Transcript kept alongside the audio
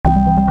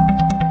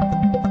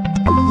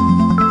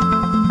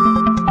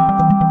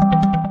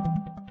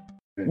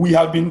we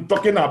have been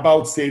talking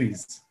about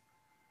series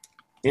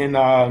in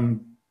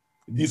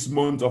this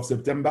month of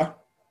September.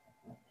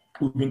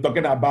 We've been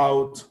talking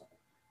about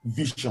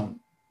vision.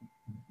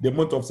 The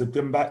month of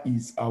September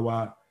is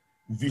our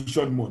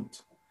vision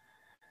month.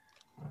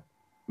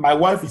 My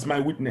wife is my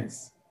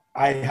witness.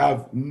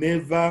 I'm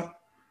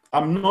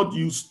not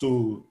used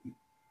to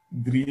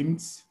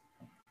dreams.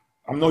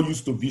 I'm not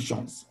used to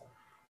visions.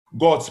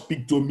 God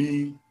speaks to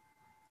me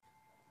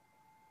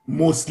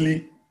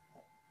mostly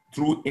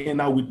through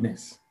inner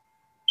witness.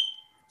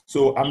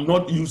 So I'm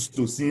not used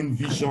to seeing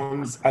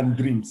visions and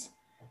dreams.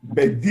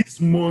 But this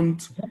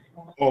month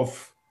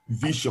of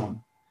vision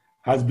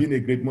has been a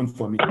great month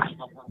for me.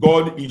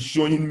 God is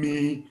showing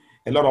me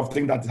a lot of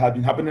things that have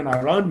been happening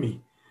around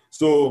me.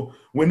 So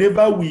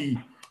whenever we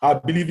are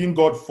believing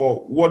God for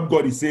what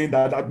God is saying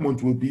that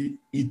month will be,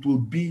 it will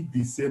be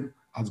the same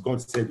as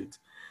God said it.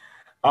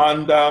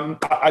 And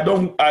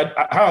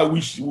I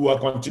wish we were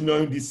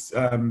continuing this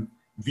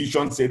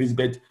vision series,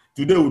 but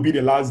today will be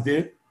the last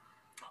day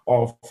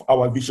of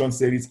our vision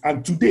series.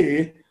 And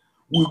today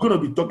we're going to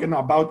be talking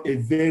about a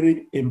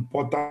very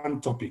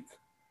important topic: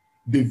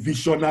 the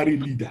visionary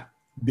leader.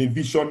 The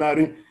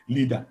visionary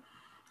leader.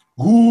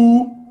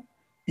 Who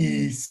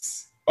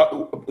is,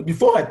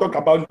 before I talk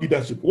about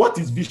leadership, what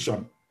is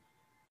vision?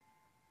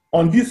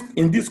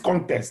 In this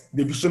context,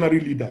 the visionary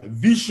leader.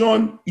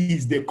 Vision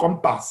is the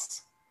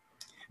compass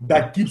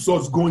that keeps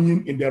us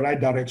going in the right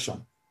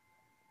direction.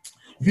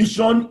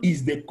 Vision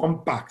is the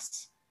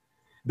compass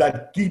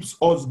that keeps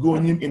us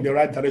going in the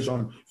right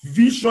direction.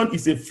 Vision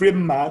is a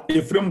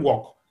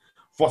framework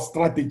for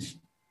strategy.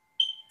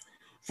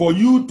 For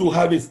you to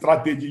have a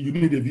strategy, you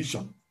need a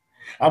vision.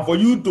 And for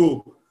you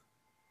to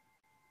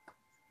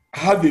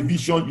have a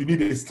vision, you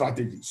need a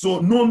strategy. So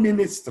no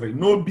ministry,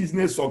 no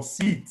business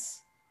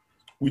succeeds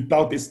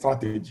without a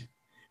strategy.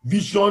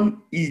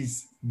 Vision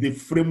is the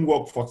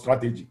framework for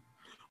strategy.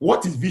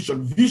 What is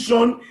vision?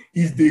 Vision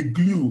is the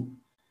glue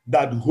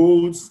that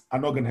holds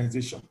an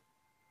organization,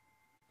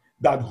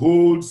 that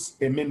holds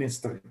a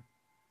ministry.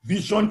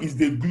 Vision is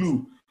the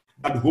glue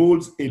that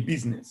holds a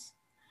business.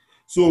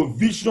 So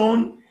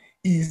vision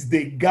is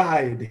the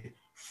guide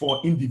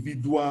for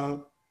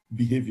individual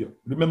behavior.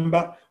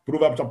 Remember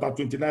Proverbs chapter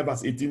 29,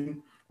 verse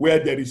 18, where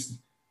there is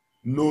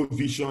no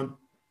vision,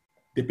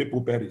 the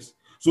people perish.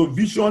 So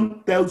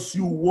vision tells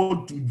you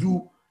what to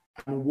do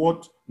and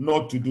what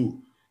not to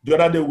do. The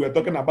other day we were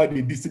talking about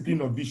the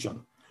discipline of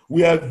vision,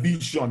 where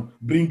vision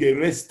brings a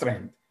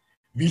restraint.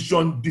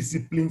 Vision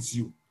disciplines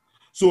you.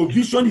 So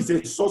vision is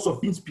a source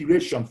of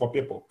inspiration for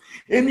people.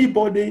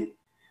 Anybody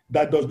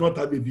that does not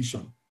have a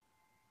vision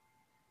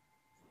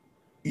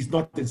is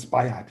not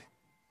inspired.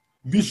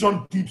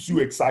 Vision keeps you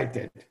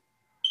excited.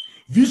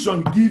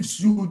 Vision gives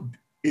you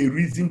a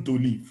reason to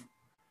live.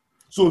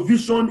 So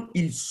vision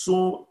is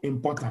so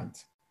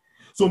important.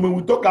 So when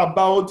we talk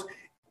about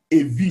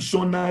a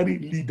visionary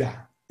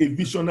leader,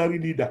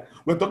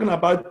 we're talking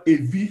about a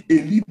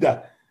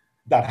leader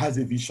that has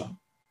a vision.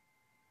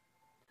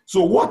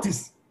 So what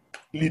is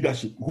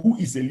leadership? Who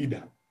is a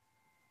leader?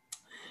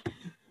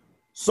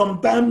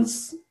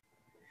 Sometimes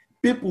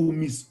people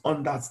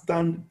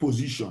misunderstand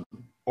position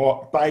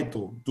or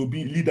title to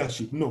be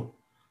leadership. No.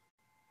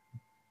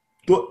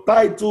 The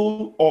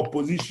title or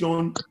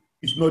position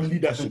is not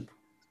leadership.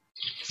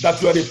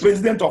 That you are the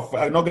president of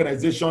an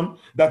organization,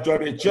 that you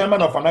are a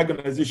chairman of an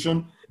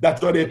organization, that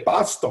you are a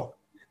pastor,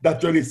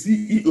 that you are a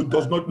CEO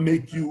does not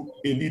make you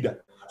a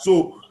leader.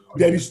 So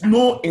there is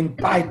no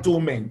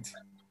entitlement,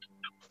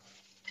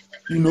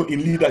 in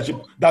leadership.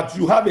 That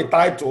you have a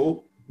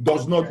title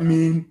does not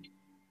mean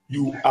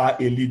you are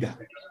a leader.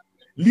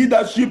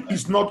 Leadership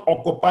is not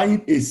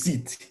occupying a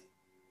seat.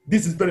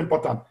 This is very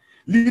important.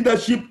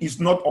 Leadership is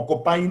not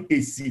occupying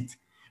a seat,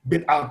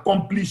 but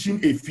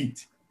accomplishing a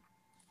feat.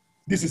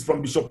 This is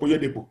from Bishop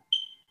Oyedepo.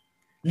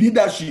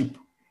 Leadership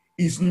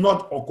is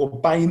not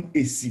occupying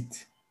a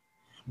seat,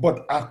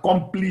 but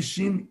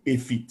accomplishing a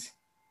feat.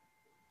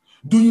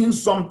 Doing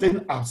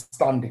something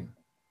outstanding.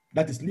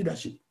 That is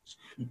leadership.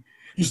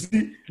 You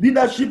see,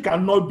 leadership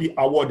cannot be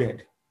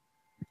awarded.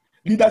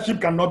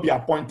 Leadership cannot be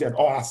appointed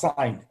or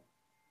assigned.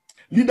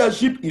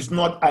 Leadership is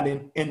not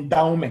an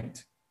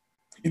endowment.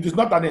 It is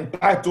not an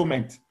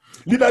entitlement.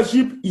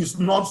 Leadership is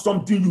not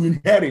something you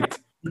inherit.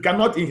 You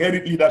cannot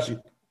inherit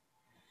leadership.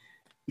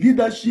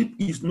 Leadership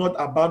is not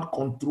about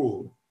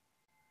control,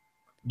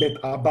 but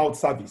about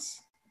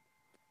service.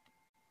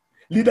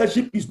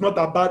 Leadership is not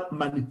about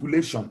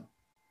manipulation,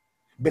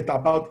 but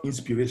about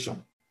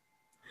inspiration.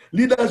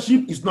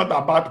 Leadership is not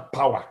about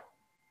power,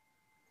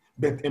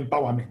 but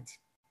empowerment.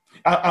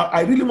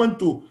 I really want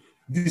to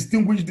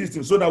distinguish this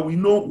thing so that we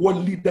know what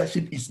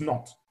leadership is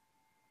not.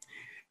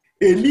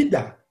 A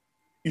leader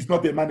is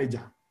not a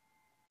manager.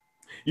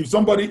 If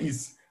somebody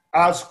is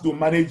asked to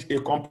manage a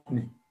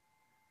company,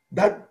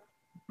 that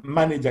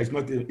manager is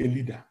not a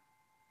leader.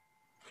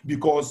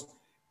 Because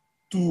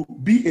to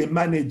be a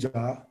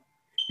manager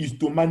is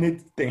to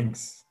manage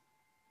things,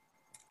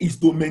 is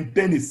to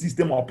maintain a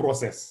system or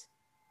process.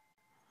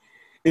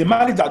 A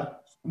manager,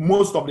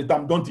 most of the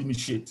time, don't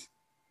initiate.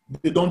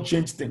 They don't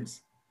change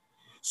things.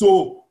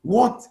 So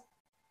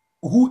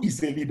who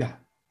is a leader?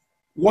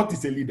 What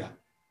is a leader?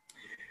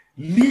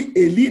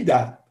 A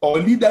leader or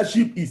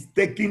leadership is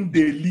taking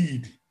the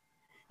lead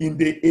in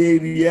the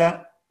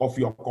area of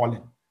your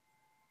calling.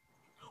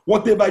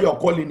 Whatever your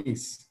calling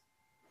is,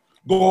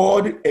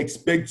 God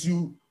expects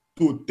you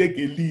to take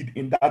a lead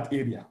in that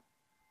area.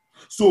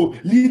 So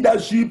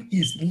leadership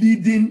is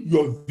leading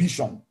your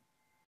vision.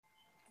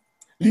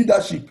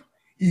 Leadership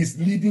is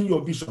leading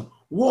your vision.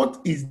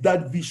 What is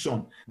that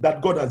vision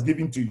that God has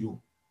given to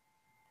you?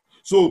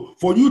 So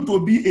for you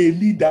to be a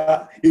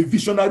leader, a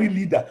visionary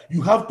leader,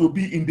 you have to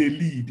be in the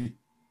lead.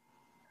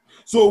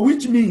 So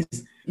which means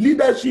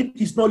leadership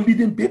is not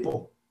leading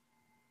people.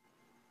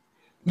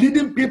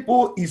 Leading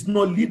people is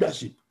not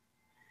leadership.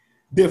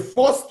 The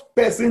first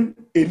person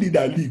a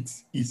leader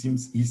leads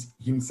is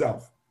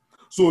himself.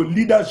 So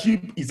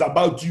leadership is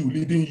about you,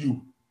 leading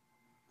you.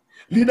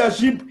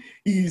 Leadership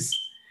is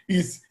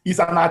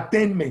an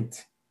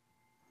attainment.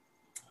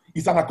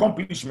 It's an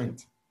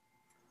accomplishment.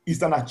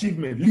 It's an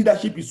achievement.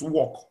 Leadership is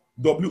work.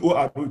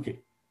 W-O-R-K.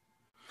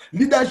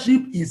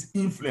 Leadership is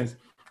influence.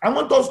 I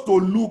want us to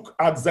look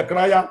at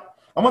Zechariah.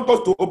 I want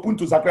us to open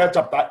to Zechariah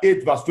chapter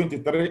 8, verse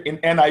 23 in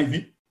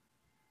NIV.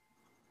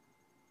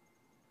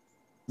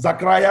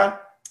 Zechariah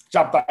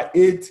chapter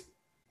 8,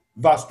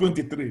 verse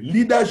 23.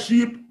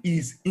 Leadership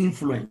is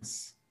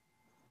influence.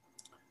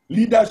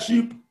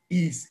 Leadership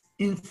is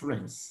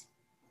influence.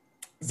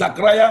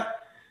 Zechariah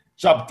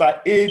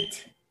chapter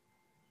 8,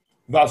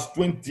 verse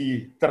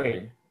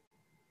 23.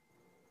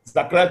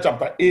 Zechariah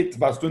chapter 8,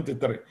 verse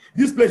 23.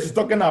 This place is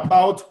talking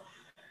about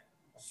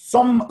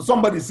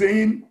somebody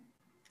saying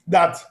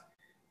that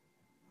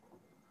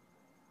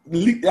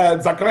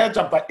Zechariah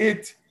chapter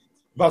 8,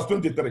 verse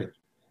 23.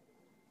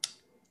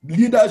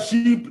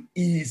 Leadership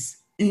is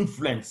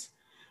influence.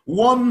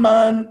 One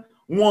man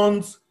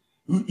wants,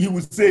 he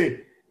would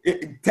say,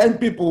 10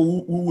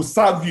 people who will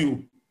serve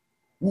you,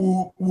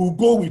 who will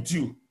go with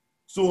you.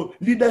 So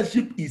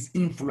leadership is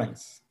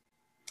influence.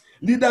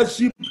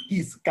 Leadership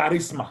is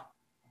charisma.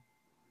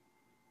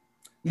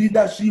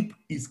 Leadership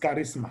is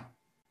charisma.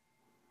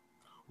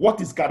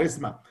 What is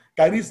charisma?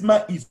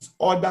 Charisma is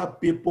other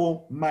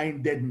people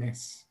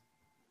mindedness.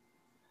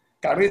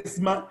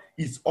 Charisma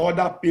is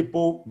other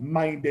people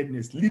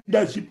mindedness.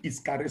 Leadership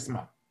is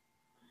charisma.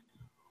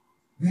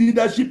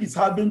 Leadership is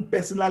having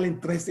personal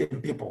interest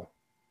in people.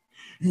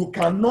 You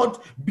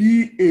cannot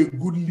be a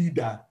good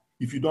leader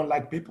if you don't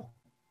like people,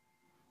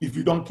 if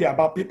you don't care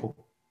about people.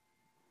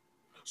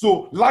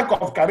 So lack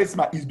of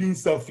charisma is being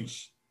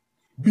selfish,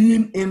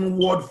 being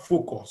inward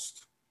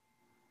focused.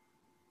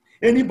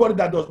 Anybody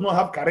that does not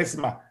have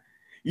charisma,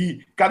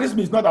 charisma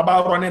is not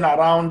about running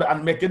around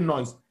and making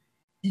noise.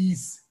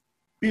 It's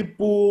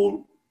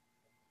people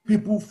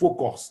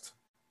focused.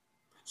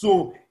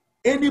 So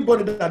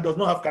anybody that does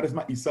not have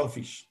charisma is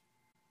selfish.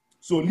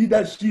 So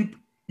leadership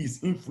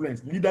is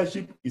influence.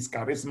 Leadership is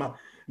charisma.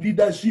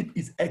 Leadership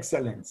is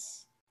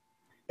excellence.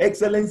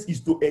 Excellence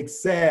is to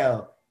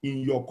excel in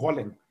your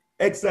calling.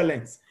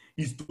 Excellence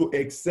is to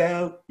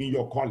excel in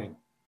your calling.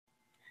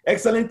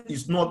 Excellence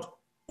is not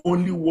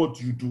only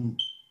what you do,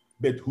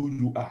 but who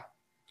you are.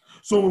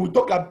 So when we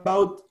talk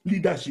about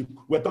leadership,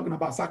 we're talking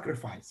about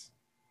sacrifice.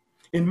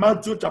 In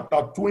Matthew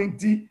chapter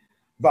 20,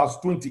 verse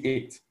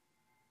 28.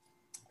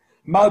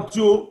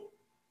 Matthew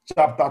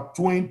chapter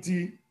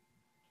 20,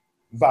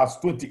 verse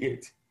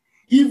 28.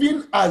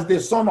 Even as the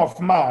Son of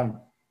Man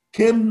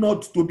came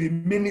not to be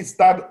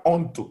ministered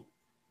unto,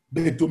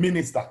 but to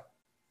minister,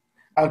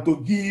 and to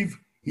give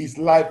his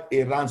life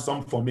a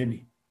ransom for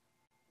many.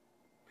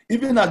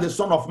 Even as the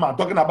Son of Man,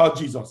 talking about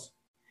Jesus,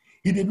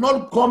 he did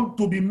not come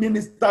to be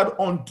ministered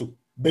unto,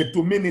 but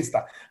to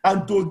minister,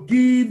 and to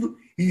give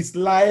his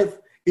life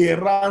a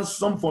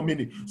ransom for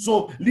many.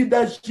 So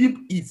leadership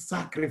is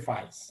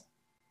sacrifice.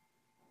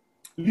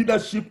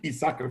 Leadership is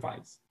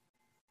sacrifice.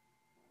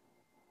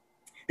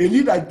 A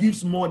leader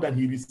gives more than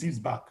he receives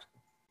back.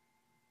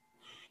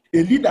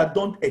 A leader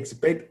don't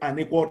expect an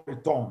equal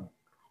return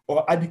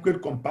or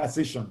adequate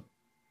compensation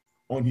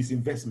on his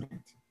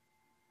investment.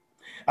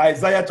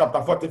 Isaiah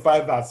chapter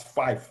 45 verse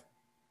 5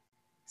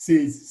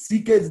 says,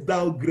 "Seekest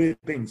thou great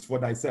things for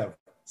thyself,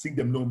 seek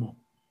them no more."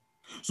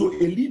 So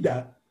a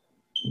leader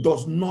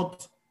does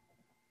not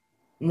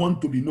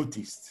want to be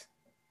noticed.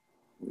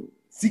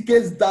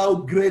 Seekest thou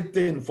great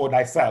things for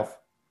thyself?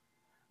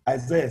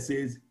 Isaiah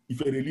says, if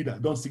you're a leader,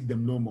 don't seek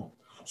them no more.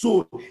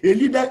 So a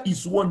leader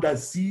is one that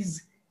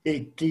sees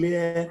a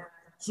clear.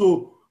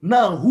 So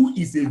now, who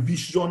is a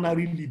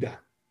visionary leader?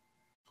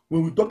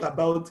 When we talk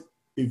about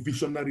a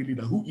visionary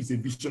leader, who is a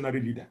visionary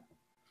leader?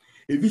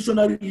 A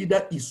visionary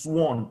leader is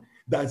one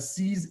that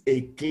sees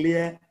a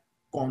clear,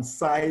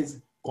 concise,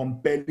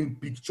 compelling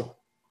picture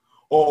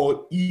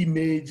or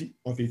image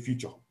of a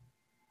future.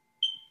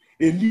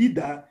 A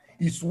leader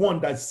is one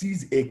that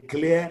sees a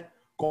clear,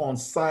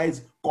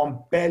 concise,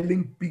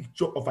 compelling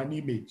picture of an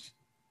image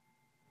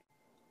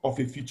of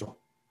a future.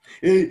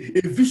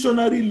 A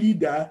visionary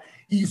leader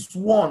is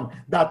one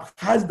that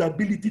has the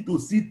ability to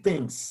see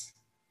things,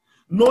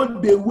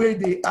 not the way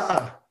they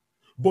are,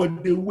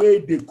 but the way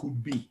they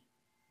could be.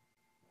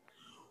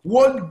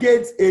 What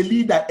gets a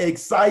leader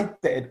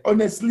excited,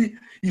 honestly,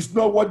 is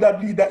not what that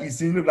leader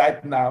is in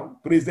right now,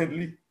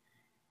 presently,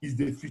 is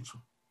the future.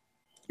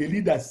 A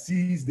leader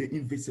sees the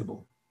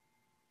invisible.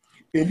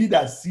 A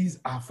leader sees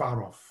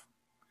afar off.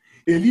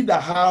 A leader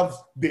has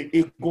the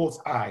eagle's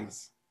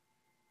eyes.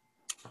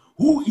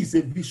 Who is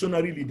a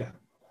visionary leader?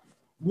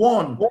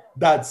 One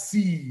that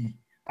sees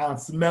and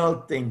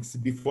smells things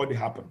before they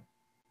happen.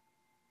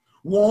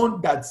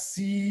 One that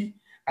sees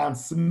and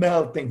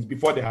smells things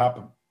before they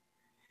happen.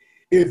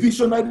 A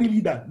visionary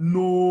leader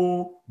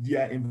knows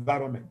their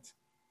environment.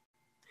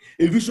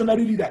 A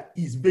visionary leader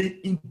is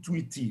very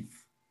intuitive.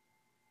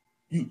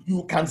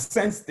 You can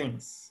sense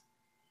things.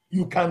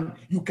 You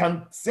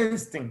can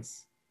sense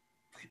things.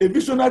 A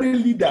visionary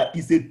leader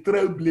is a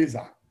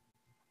trailblazer,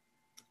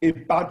 a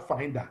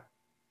pathfinder,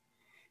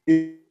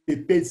 a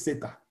pace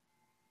setter.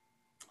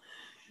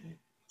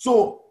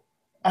 So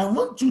I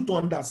want you to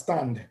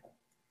understand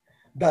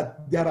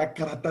that there are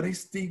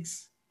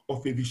characteristics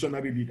of a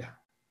visionary leader.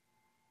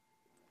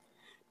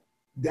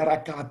 There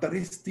are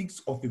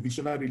characteristics of a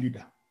visionary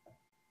leader.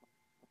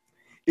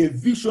 A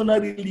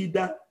visionary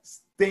leader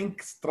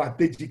thinks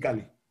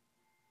strategically.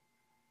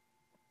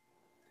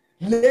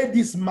 Let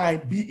this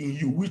mind be in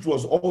you, which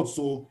was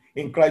also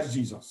in Christ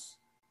Jesus.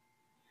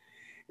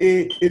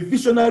 A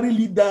visionary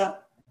leader,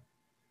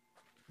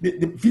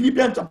 the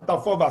Philippians chapter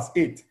 4, verse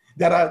 8,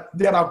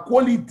 there are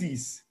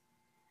qualities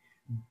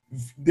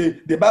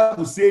the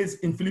Bible says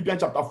in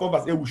Philippians chapter 4,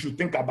 verse 8, we should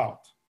think about.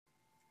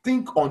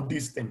 Think on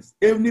these things.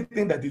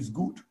 Anything that is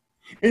good,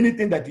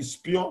 anything that is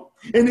pure,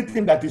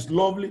 anything that is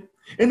lovely,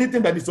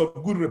 anything that is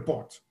of good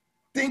report.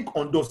 Think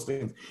on those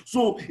things.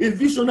 So a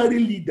visionary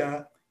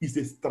leader is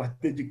a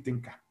strategic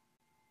thinker.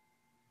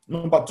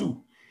 Number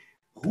two,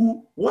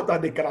 what are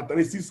the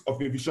characteristics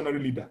of a visionary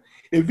leader?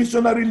 A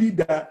visionary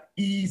leader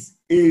is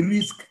a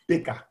risk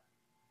taker.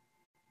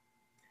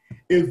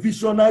 A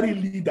visionary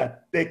leader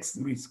takes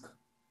risk.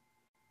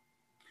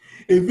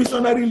 A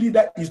visionary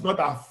leader is not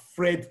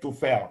afraid to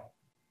fail.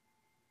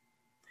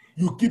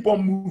 You keep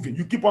on moving.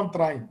 You keep on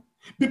trying.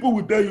 People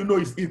will tell you, no,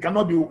 it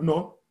cannot be,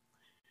 no.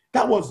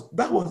 That was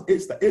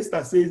Esther.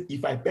 Esther says,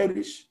 if I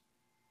perish,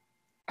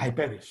 I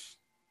perish.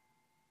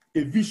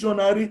 A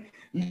visionary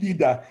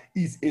leader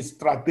is a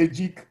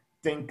strategic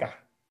thinker.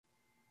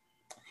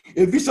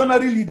 A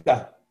visionary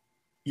leader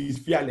is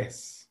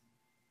fearless.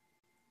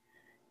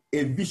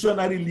 A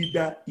visionary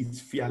leader is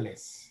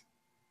fearless.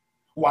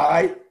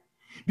 Why?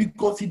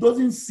 Because he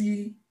doesn't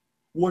see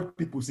what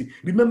people see.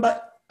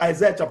 Remember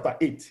Isaiah chapter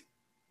 8.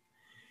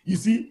 You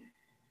see,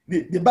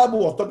 the Bible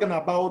was talking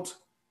about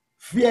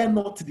fear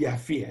not their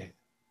fear.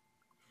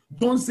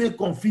 Don't say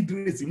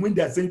confederacy when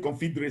they are saying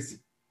confederacy.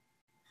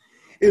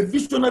 A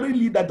visionary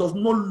leader does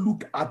not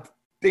look at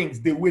things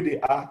the way they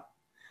are,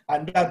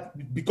 and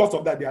that because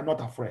of that they are not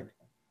afraid.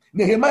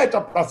 Nehemiah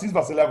chapter 6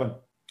 verse 11.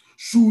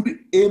 Should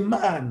a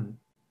man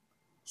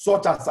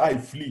such as I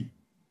flee?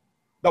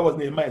 That was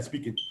Nehemiah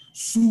speaking.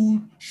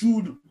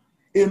 Should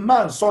a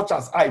man such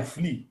as I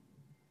flee?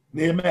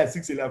 Nehemiah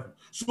 6:11.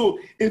 So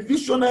a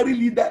visionary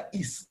leader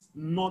is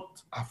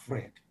not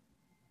afraid.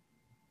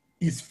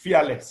 Is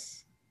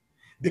fearless.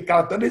 The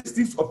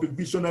characteristics of a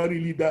visionary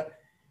leader,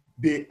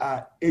 they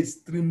are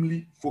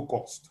extremely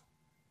focused.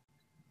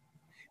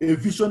 A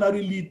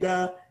visionary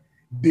leader,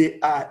 they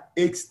are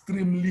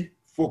extremely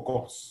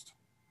focused.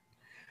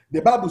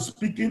 The Bible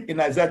speaking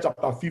in Isaiah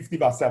chapter 50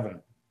 verse 7.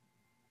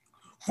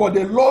 For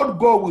the Lord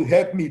God will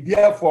help me,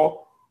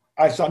 therefore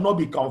I shall not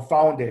be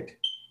confounded.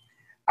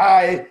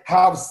 I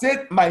have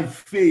set my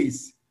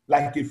face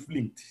like a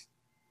flint.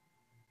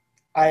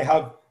 I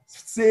have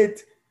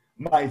set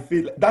my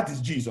face, that is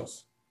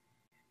Jesus.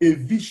 A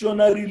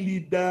visionary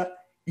leader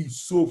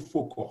is so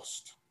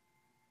focused.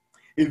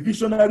 A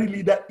visionary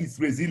leader is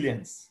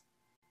resilience,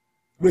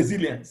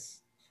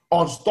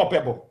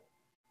 unstoppable,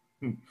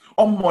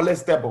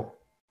 unmolestable,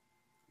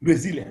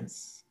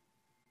 resilience.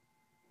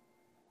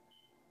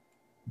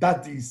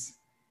 That is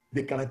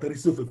the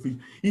characteristic of a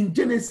vision. In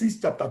Genesis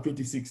chapter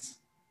 26,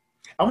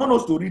 I want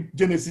us to read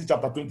Genesis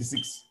chapter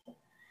 26,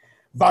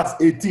 verse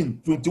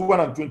 18, 21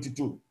 and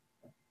 22.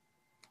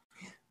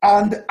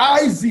 And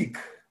Isaac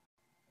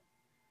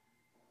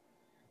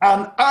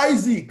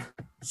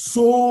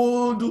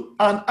sowed,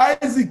 and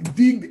Isaac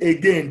digged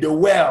again the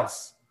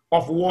wells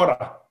of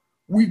water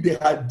which they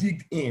had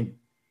digged in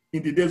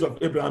the days of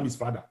Abraham his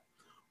father.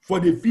 For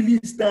the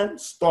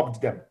Philistines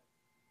stopped them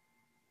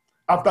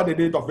after the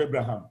death of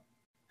Abraham.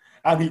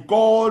 And he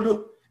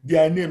called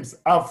their names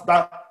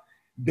after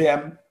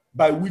them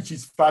by which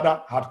his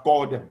father had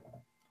called them.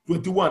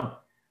 21.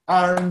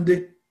 And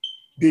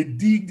they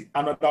digged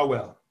another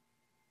well.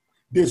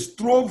 They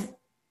strove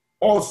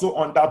also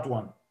on that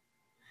one.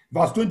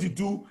 Verse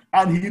 22,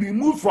 and he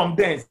removed from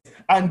thence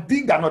and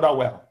digged another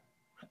well.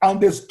 And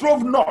they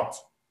strove not.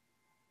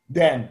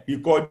 Then he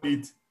called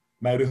it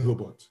my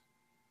Rehoboth.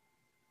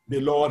 The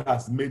Lord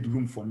has made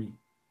room for me.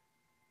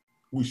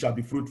 We shall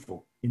be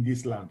fruitful in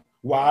this land.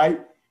 Why?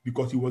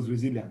 Because he was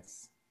resilient.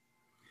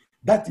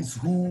 That is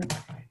who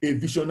a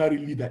visionary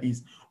leader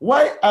is.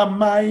 Why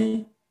am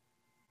I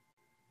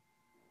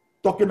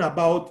talking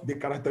about the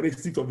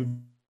characteristics of a,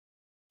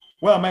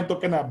 why am I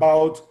talking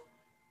about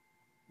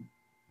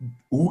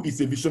who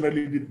is a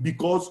visionary leader?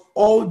 Because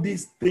all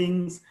these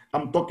things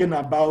I'm talking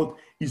about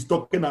is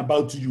talking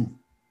about you.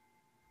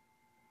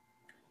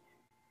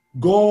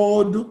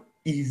 God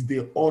is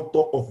the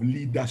author of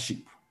leadership.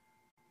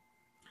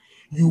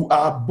 You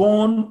are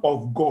born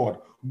of God.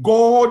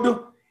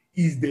 God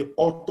is the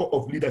author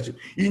of leadership.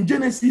 In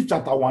Genesis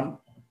chapter 1,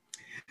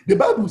 the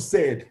Bible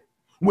said,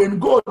 when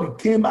God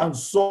came and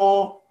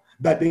saw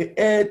that the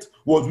earth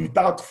was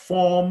without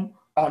form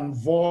and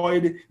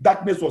void,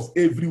 darkness was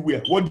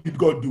everywhere, what did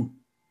God do?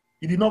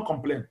 He did not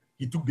complain.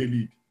 He took the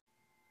lead.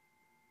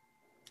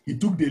 He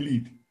took the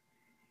lead.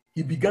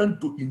 He began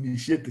to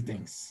initiate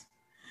things.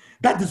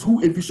 That is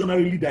who a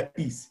visionary leader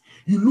is.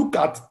 You look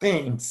at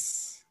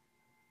things.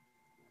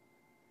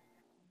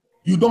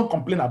 You don't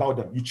complain about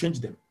them. You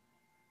change them.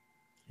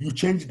 You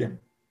change them.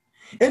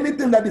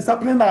 Anything that is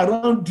happening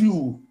around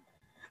you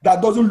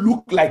that doesn't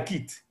look like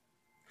it,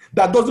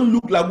 that doesn't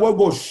look like what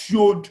God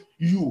showed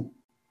you,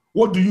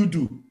 what do?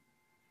 You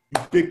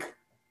take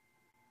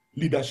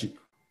leadership.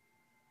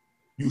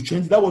 You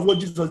change. That was what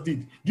Jesus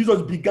did.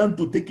 Jesus began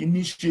to take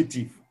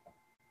initiative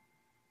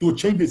to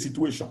change the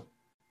situation,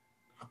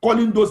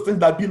 calling those things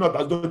that be not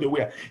as though they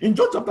were. In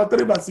John chapter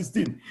 3, verse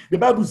 16, the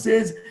Bible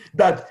says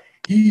that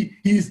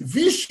his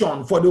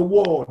vision for the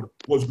world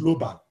was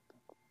global.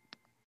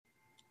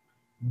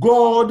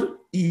 God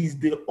is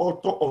the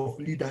author of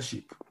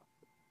leadership.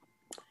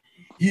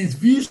 His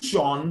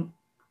vision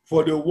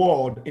for the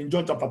world in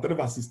John chapter 3,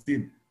 verse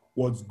 16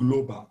 was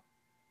global.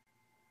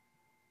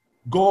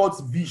 God's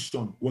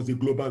vision was a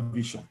global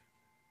vision.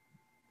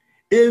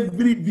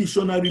 Every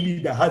visionary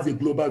leader has a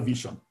global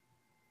vision.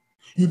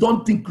 You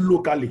don't think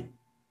locally.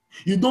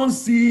 You don't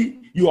see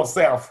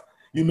yourself,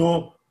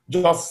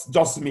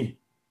 just me.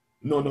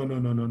 No.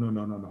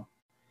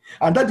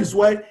 And that is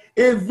why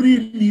every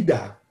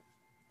leader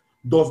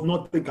does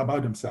not think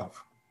about themselves.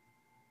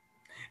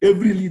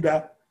 Every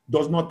leader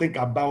does not think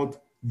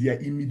about their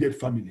immediate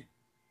family.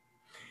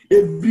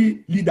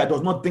 Every leader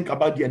does not think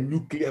about their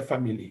nuclear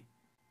family,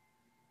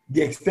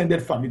 the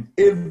extended family.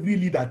 Every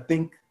leader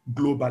thinks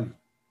globally.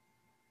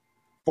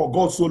 For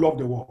God so loved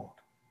the world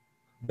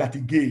that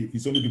he gave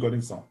his only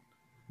begotten son.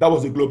 That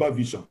was a global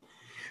vision.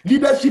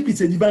 Leadership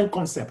is a divine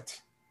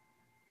concept.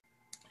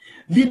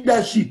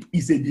 Leadership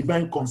is a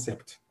divine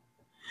concept.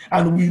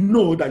 And we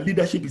know that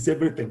leadership is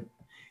everything.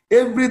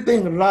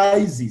 Everything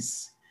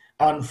rises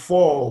and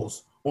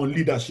falls on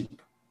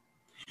leadership.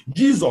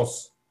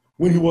 Jesus,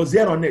 when he was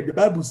here on earth, the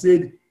Bible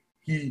said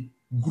he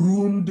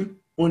groomed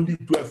only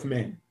 12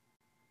 men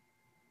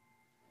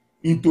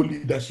into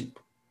leadership.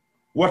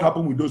 What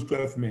happened with those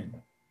 12 men?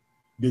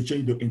 They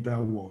changed the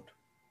entire world.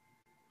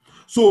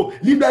 So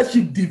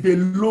leadership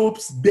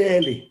develops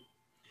daily.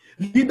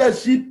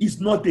 Leadership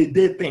is not a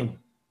day thing.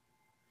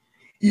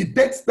 It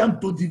takes time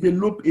to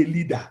develop a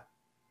leader.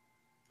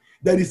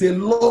 There is a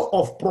law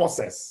of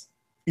process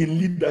in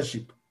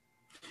leadership.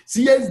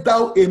 Seest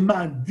thou a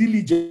man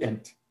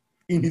diligent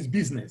in his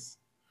business?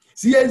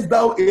 Seest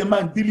thou a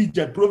man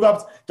diligent?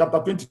 Proverbs chapter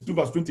 22,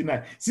 verse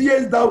 29.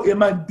 Seest thou a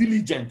man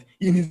diligent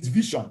in his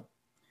vision?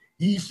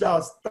 He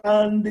shall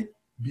stand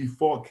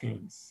before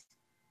kings.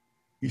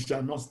 He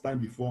shall not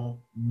stand before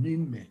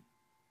mean men.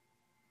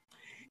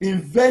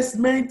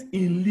 Investment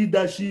in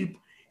leadership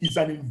is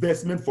an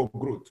investment for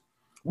growth.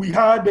 We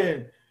had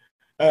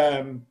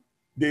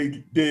the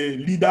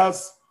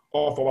leaders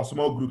of our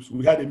small groups.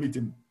 We had a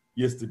meeting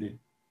yesterday.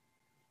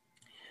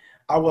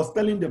 I was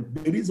telling them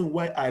the reason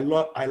why I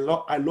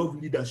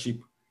love leadership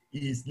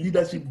is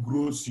leadership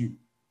grows you.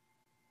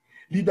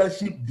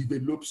 Leadership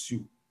develops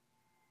you.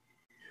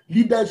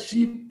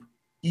 Leadership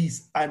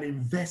is an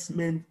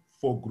investment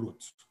for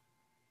growth.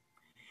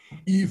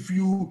 If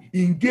you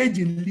engage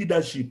in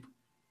leadership,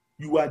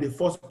 you are the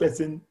first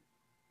person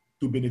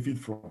to benefit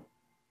from.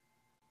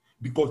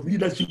 Because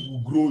leadership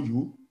will grow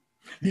you,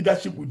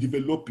 leadership will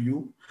develop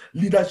you,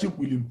 leadership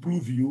will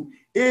improve you.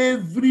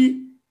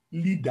 Every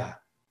leader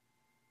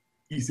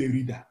is a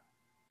reader.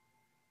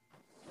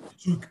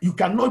 So you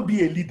cannot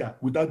be a leader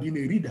without being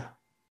a reader.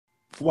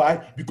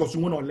 Why? Because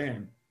you want to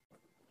learn.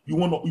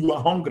 You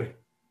are hungry.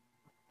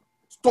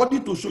 Study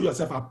to show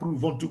yourself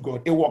approved unto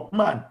God, a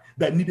workman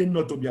that needed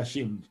not to be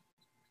ashamed.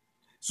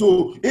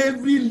 So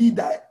every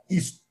leader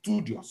is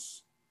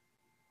studious.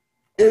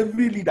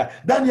 Every leader.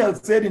 Daniel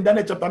said in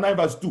Daniel chapter 9,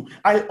 verse 2,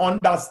 I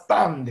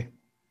understand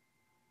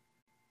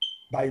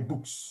by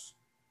books.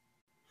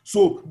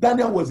 So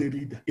Daniel was a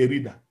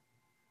reader.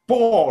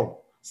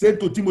 Paul said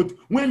to Timothy,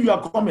 when you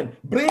are coming,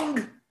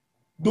 bring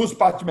those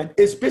parchments,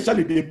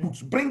 especially the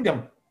books, bring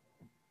them.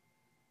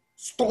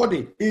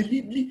 Study.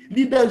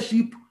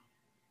 Leadership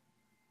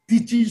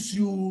teaches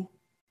you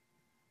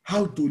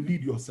how to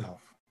lead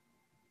yourself.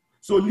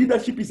 So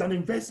leadership is an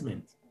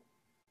investment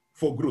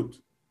for growth.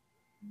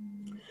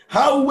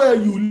 How well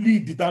you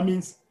lead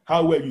determines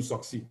how well you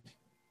succeed.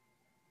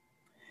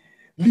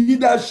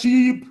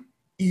 Leadership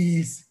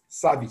is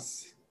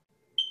service.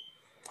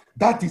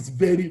 That is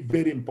very,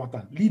 very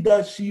important.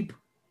 Leadership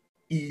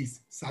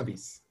is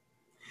service.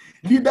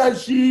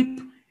 Leadership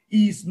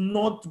is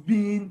not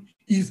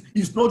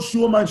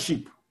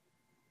showmanship.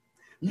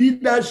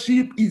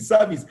 Leadership is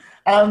service.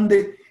 And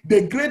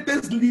the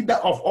greatest leader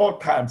of all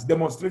times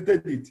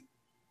demonstrated it.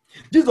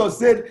 Jesus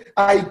said,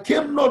 I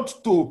came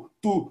not to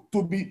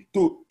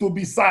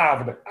be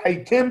served. I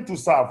came to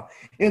serve.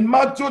 In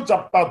Matthew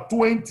chapter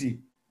 20,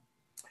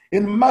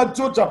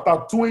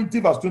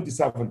 verse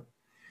 27,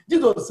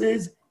 Jesus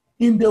says,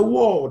 in the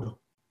world,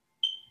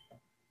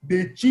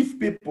 the chief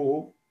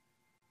people,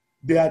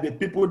 they are the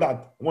people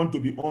that want to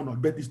be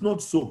honored, but it's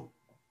not so.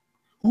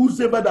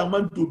 Whosoever that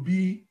wants to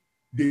be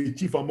the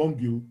chief among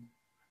you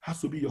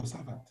has to be your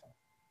servant.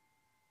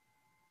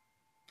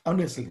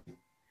 Honestly,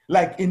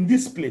 like in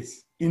this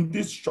place, in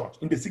this church,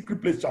 in the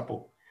secret place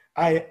chapel,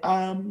 I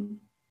am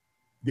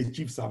the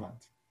chief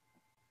servant.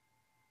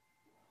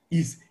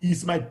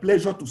 It's my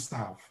pleasure to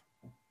serve.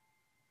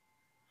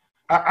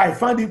 I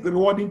find it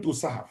rewarding to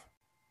serve.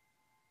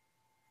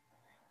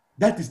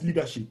 That is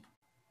leadership.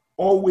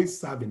 Always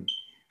serving.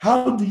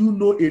 How do you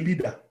know a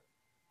leader?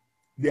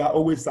 They are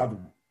always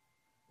serving.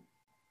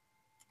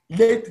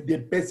 Let the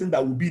person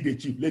that will be the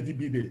chief, let it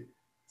be the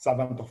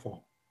servant of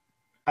all.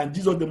 And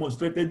Jesus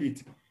demonstrated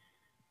it.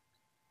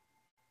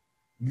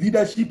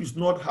 Leadership is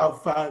not how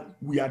far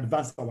we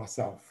advance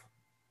ourselves,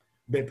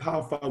 but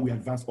how far we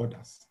advance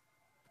others.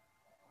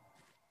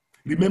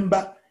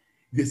 Remember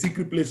the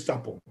secret place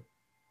chapel,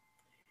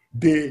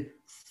 the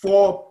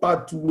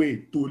 4-part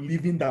way to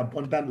living the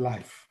abundant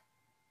life.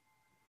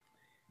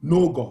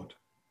 Know God,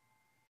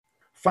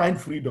 find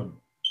freedom,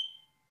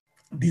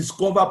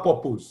 discover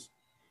purpose,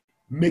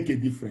 make a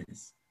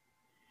difference.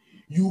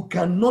 You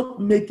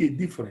cannot make a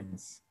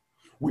difference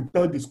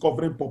without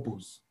discovering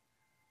purpose.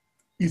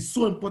 It's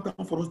so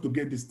important for us to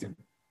get this thing.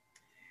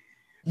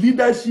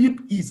 Leadership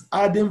is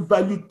adding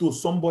value to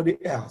somebody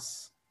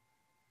else.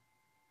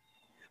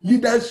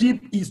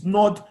 Leadership is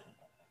not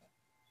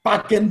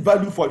packing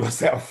value for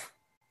yourself.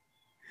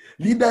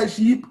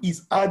 Leadership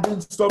is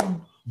adding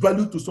some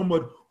value to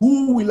somebody.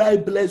 Who will I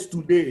bless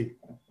today?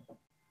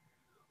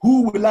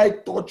 Who will I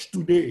touch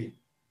today?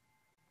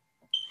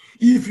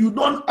 If you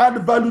don't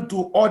add value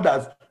to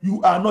others,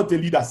 you are not a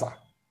leader, sir.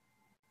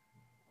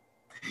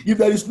 If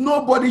there is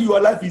nobody, your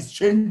life is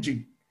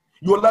changing,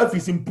 your life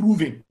is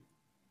improving,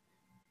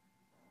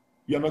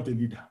 you are not a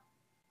leader.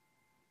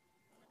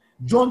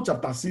 John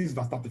chapter 6,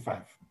 verse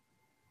 35.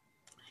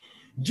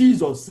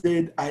 Jesus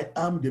said, I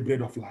am the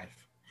bread of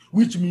life,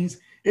 which means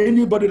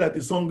anybody that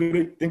is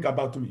hungry, think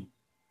about me.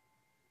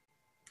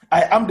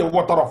 I am the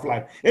water of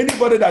life.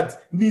 Anybody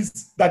that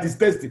is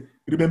thirsty,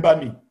 remember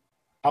me.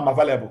 I'm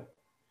available.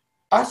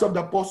 Acts of the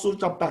Apostles,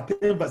 chapter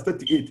 10, verse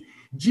 38.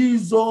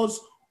 Jesus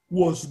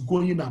was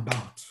going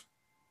about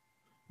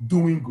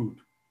doing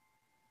good,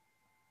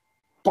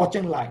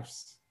 touching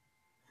lives,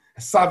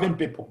 serving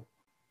people,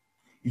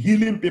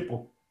 healing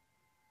people,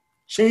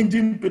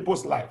 changing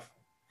people's life,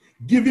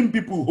 giving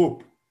people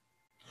hope.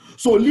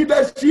 So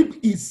leadership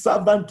is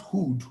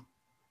servanthood,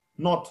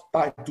 not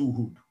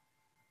titlehood.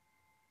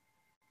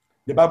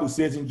 The Bible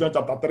says in John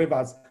chapter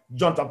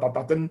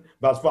 13,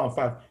 verse 4 and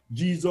 5,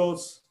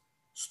 Jesus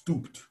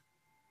stooped,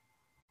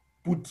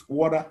 put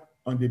water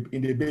in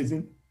the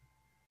basin,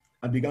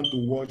 and began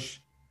to wash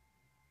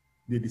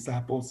the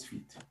disciples'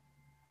 feet.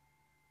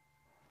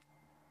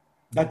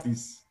 That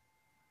is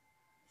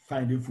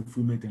finding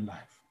fulfillment in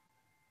life.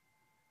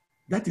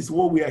 That is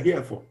what we are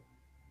here for.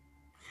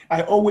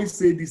 I always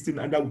say this thing,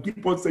 and I will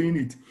keep on saying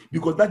it,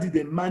 because that is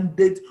the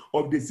mandate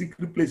of the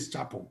Secret Place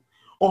Chapel.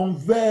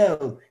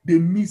 Unveil the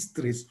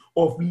mysteries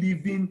of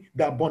living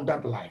the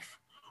abundant life.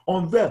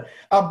 Unveil.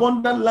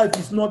 Abundant life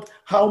is not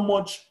how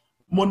much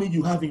money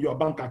you have in your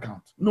bank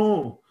account.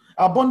 No.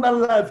 Abundant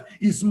life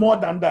is more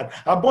than that.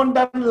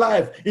 Abundant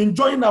life,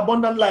 enjoying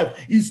abundant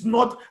life is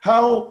not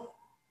how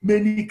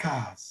many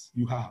cars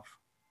you have,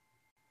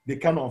 the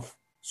kind of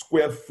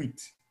square feet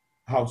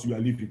house you are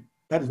living.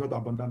 That is not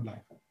abundant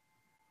life.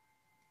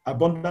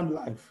 Abundant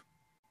life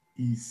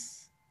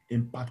is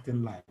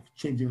impacting life,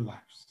 changing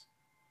lives,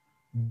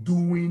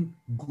 doing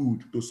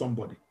good to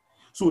somebody.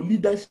 So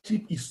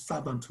leadership is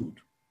servanthood.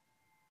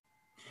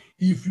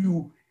 If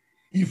you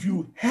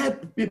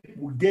help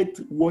people get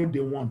what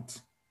they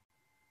want,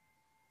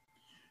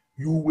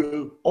 you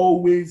will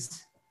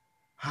always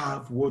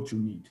have what you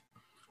need.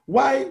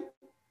 Why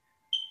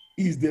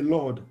is the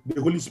Lord, the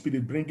Holy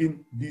Spirit,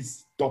 bringing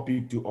this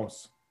topic to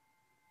us?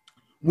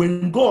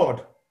 When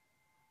God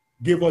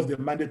gave us the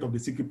mandate of the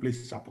Secret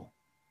Place Chapel,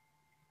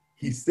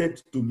 he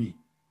said to me,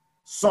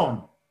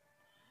 son,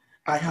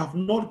 I have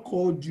not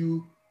called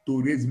you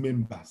to raise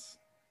members.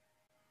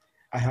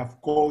 I have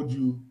called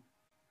you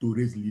to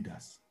raise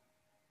leaders.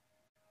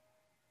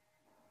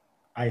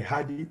 I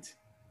heard it.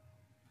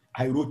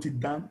 I wrote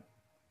it down.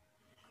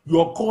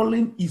 Your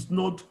calling is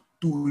not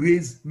to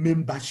raise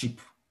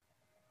membership.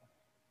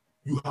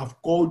 You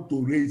have called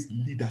to raise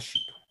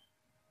leadership.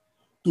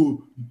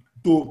 To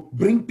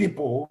bring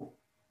people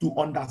to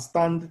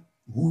understand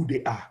who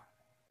they are.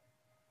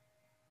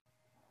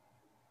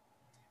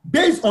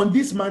 Based on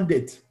this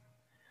mandate,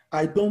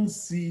 I don't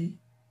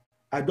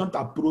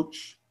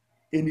approach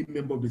any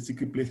member of the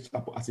Secret Place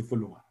Chapel as a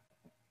follower.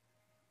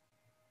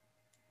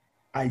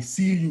 I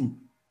see you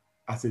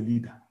as a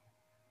leader.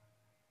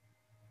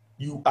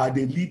 You are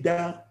the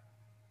leader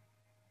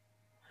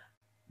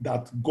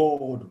that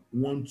God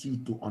wants you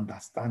to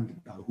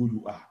understand that who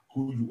you are.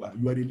 You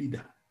are a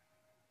leader.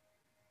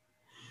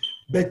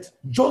 But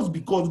just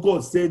because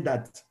God said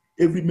that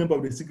every member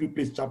of the Secret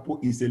Place Chapel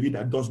is a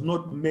leader does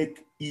not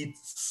make it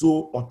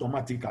so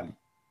automatically.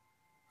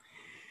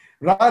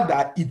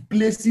 Rather, it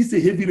places a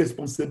heavy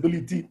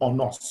responsibility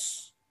on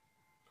us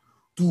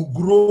to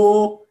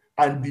grow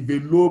and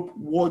develop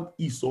what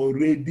is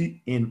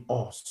already in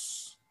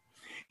us.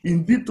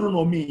 In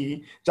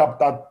Deuteronomy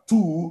chapter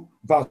 2,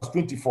 verse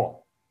 24.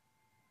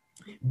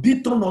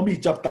 Deuteronomy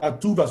chapter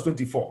 2, verse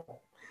 24.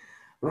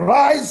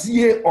 Rise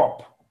ye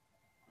up,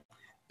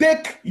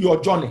 take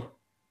your journey,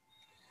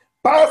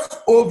 pass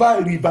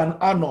over River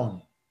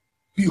Arnon.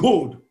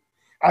 Behold,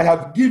 I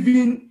have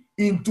given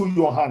into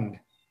your hand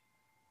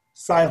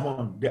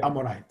Sihon the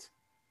Amorite,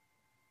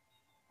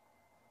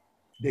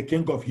 the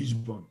king of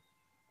Heshbon,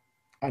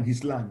 and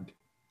his land.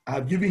 I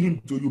have given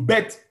him to you,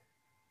 but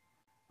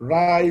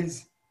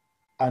rise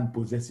and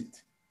possess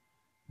it.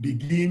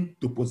 Begin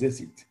to possess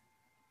it.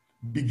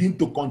 Begin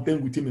to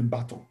contend with him in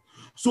battle.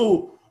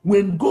 So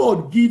when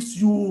God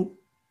gives you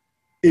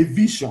a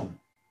vision,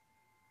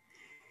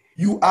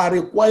 you are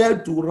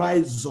required to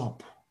rise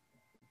up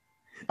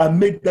and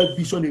make that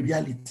vision a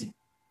reality.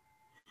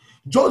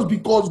 Just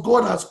because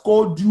God has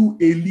called you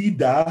a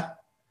leader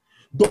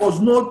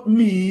does not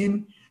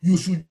mean you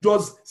should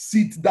just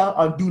sit down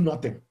and do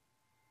nothing.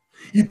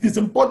 It is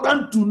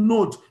important to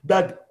note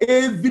that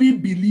every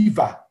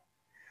believer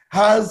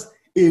has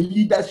a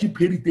leadership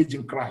heritage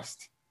in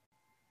Christ.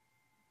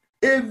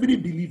 Every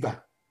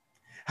believer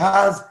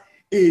has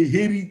a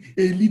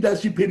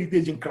leadership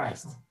heritage in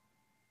Christ.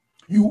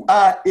 You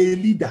are a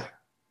leader,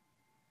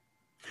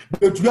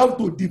 but you have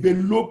to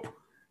develop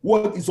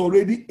what is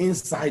already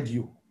inside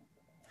you.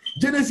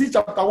 Genesis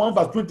chapter 1,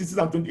 verse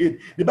 26 and 28,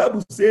 the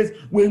Bible says,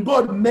 when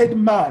God made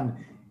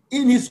man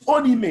in his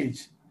own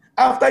image,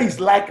 after his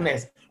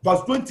likeness,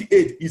 verse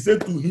 28, he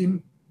said to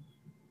him,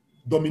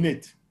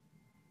 dominate.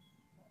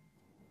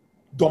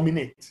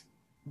 Dominate.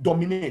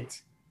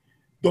 Dominate.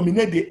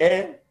 Dominate the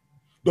air,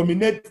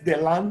 dominate the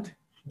land,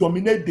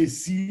 dominate the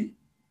sea.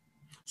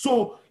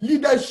 So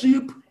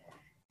leadership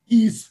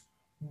is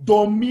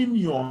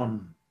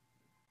dominion,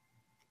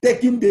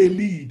 taking the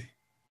lead,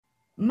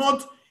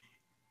 not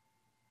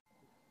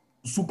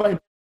super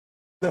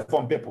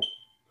from people,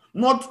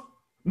 not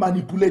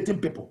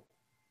manipulating people,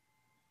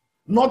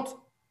 not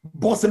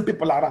bossing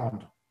people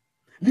around.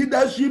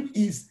 Leadership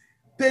is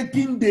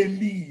taking the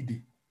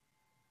lead,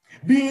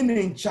 being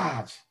in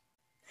charge,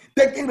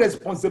 taking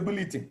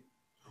responsibility.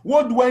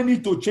 What do I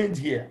need to change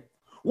here?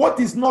 What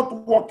is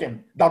not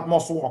working that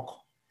must work?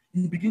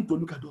 You begin to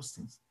look at those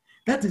things.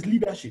 That is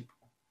leadership.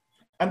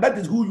 And that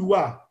is who you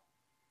are.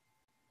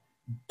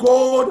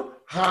 God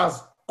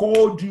has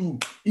called you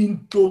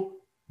into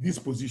this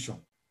position.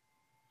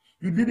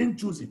 You didn't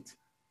choose it.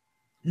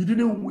 You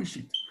didn't wish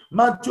it.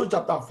 Matthew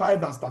chapter 5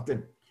 verse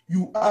 13.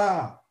 You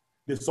are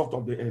the salt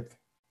of the earth.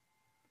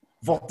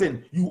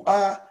 14. You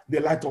are the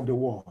light of the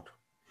world.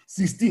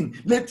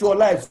 16. Let your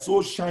light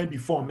so shine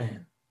before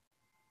men.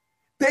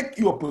 Take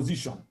your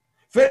position.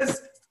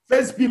 First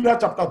Peter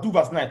chapter 2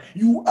 verse 9.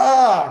 You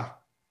are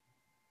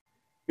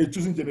a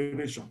chosen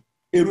generation,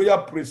 a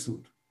royal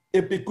priesthood,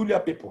 a peculiar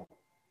people.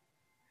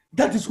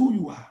 That is who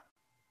you are.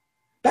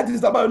 That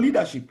is about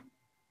leadership.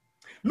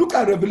 Look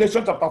at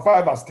Revelation chapter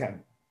 5 verse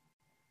 10.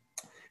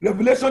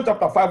 Revelation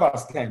chapter 5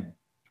 verse 10.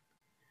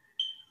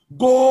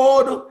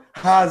 God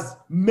has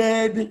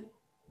made,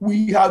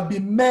 we have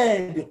been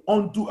made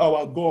unto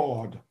our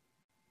God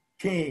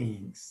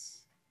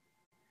kings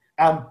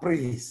and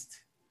priests,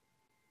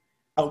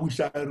 and we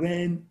shall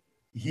reign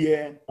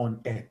here on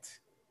earth.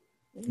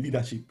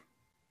 Leadership.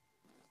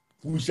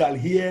 We shall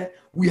hear,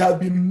 we have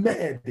been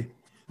made.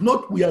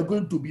 Not we are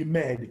going to be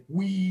made.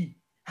 We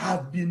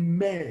have been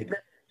made.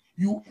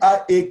 You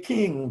are a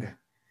king.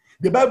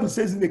 The Bible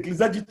says in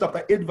Ecclesiastes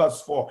chapter 8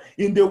 verse 4,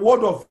 in the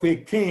word of a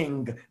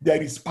king,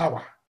 there is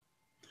power.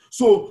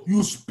 So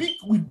you speak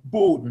with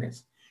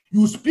boldness.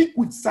 You speak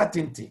with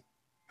certainty.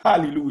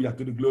 Hallelujah,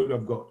 to the glory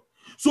of God.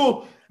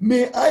 So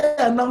may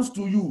I announce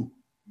to you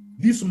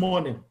this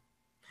morning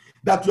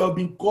that you have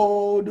been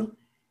called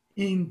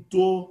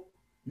into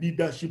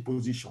leadership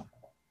position.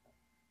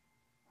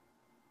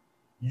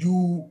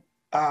 You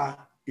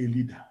are a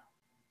leader.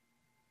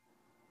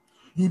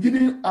 You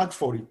didn't ask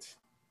for it.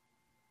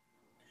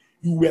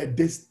 You were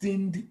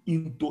destined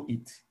into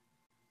it.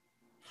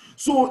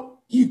 So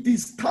it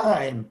is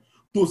time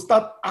to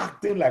start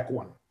acting like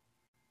one.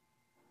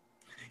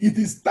 It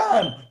is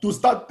time to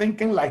start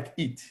thinking like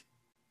it.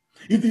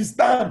 It is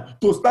time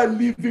to start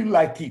living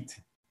like it.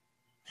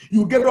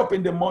 You get up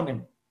in the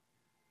morning.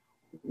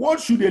 What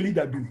should a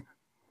leader do?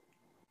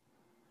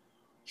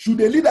 Should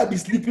a leader be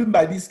sleeping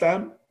by this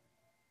time?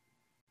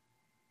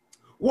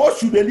 What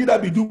should a leader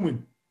be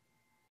doing?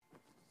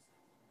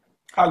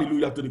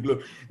 Hallelujah to the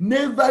glory.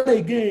 Never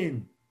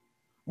again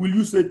will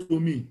you say to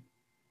me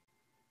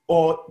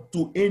or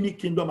to any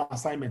kingdom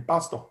assignment,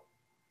 Pastor,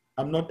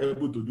 I'm not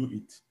able to do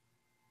it.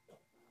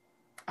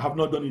 I have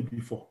not done it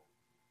before.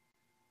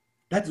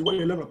 That is what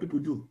a lot of people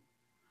do.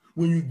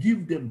 When you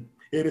give them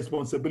a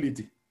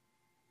responsibility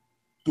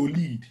to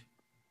lead,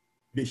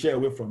 they shy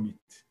away from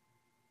it.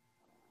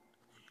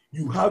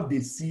 You have the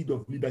seed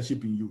of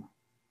leadership in you.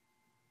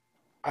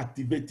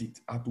 Activate it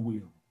at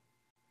will.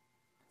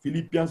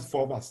 Philippians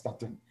 4 verse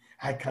 13.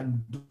 I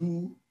can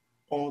do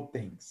all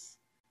things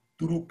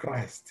through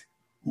Christ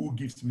who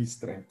gives me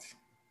strength.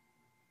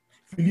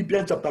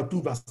 Philippians chapter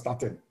 2 verse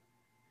 13.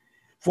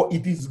 For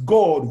it is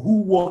God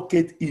who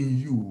worketh in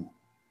you,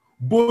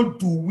 both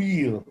to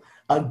will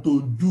and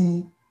to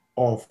do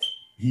of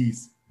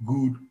his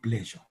good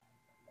pleasure.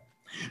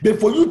 But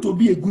for you to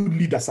be a good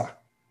leader, sir,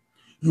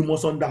 you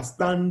must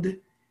understand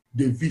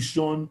the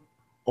vision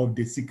of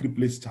the Secret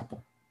Place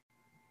Chapel.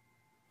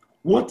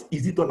 What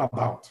is it all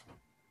about?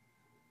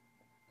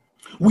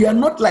 We are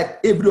not like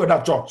every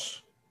other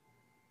church.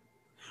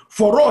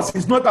 For us,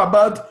 it's not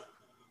about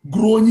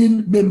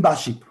growing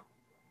membership.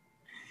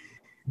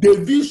 The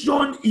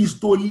vision is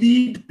to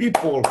lead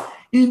people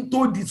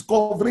into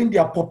discovering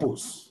their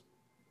purpose,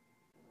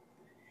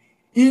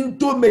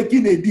 into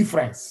making a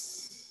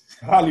difference.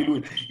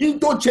 Hallelujah.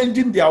 Into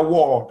changing their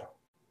world.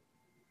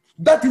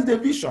 That is the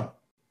vision.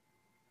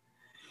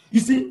 You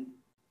see,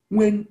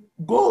 when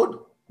God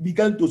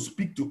began to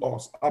speak to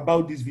us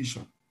about this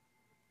vision,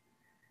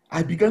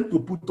 I began to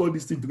put all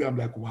these things together. I'm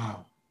like,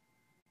 wow.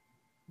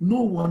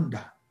 No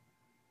wonder.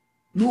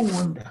 No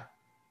wonder.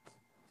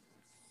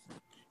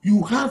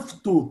 You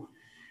have to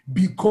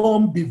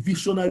become the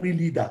visionary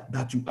leader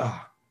that you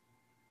are.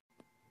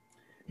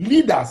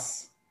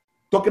 Leaders,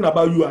 talking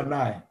about you and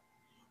I,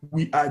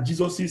 we are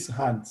Jesus's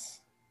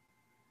hands.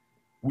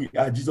 We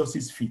are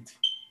Jesus's feet.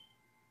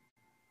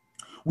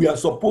 We are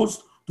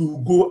supposed to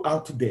go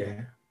out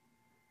there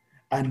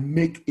and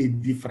make a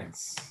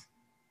difference.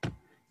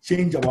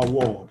 Change our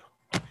world.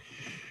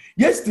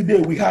 Yesterday,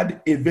 we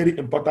had a very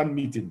important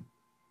meeting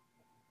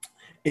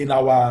in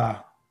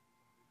our,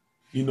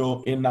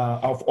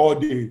 of all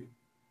the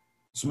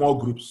small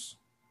groups.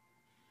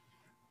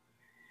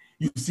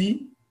 You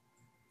see,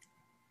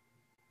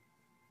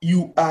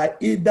 you are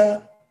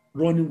either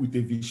running with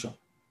a vision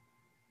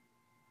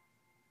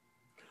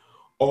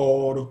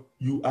or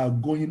you are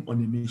going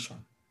on a mission,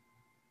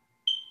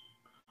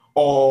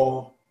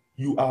 or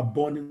you are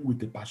burning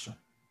with a passion.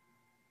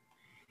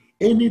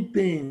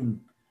 Anything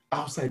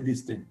outside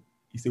this thing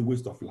is a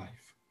waste of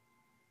life.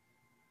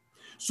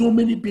 So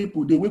many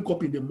people, they wake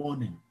up in the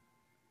morning,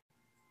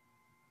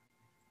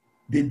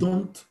 they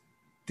don't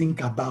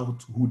think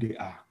about who they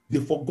are. They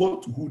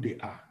forgot who they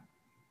are.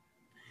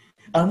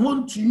 I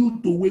want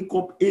you to wake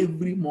up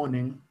every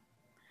morning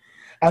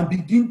and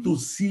begin to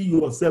see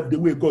yourself the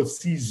way God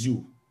sees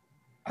you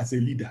as a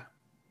leader.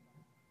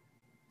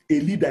 A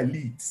leader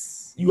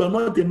leads. You are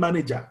not a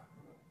manager.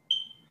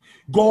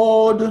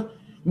 God,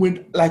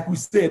 like we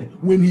said,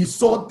 when he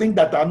saw things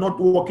that are not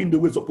working the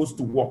way it's supposed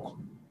to work,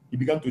 he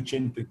began to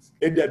change things.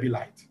 Let there be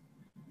light.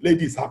 Let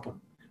this happen.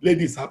 Let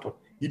this happen.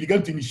 He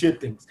began to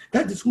initiate things.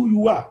 That is who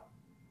you are.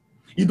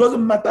 It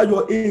doesn't matter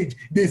your age.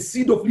 The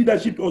seed of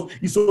leadership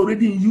is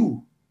already in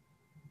you.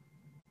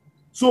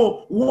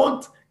 So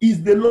what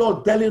is the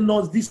Lord telling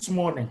us this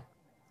morning?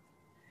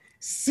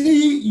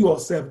 See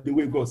yourself the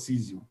way God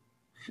sees you.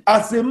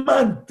 As a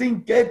man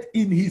thinketh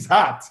in his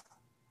heart,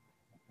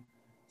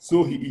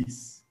 so he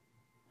is.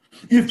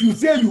 If you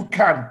say you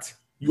can't,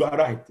 you are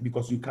right,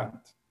 because you can't.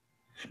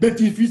 But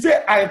if you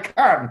say I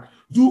can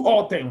do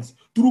all things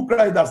through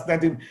Christ that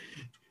strengthens me,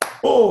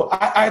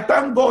 I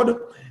thank God.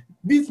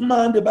 This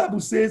man, the Bible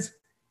says,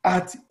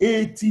 at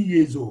 80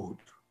 years old,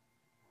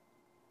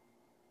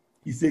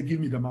 he said, give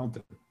me the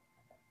mountain.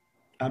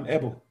 I'm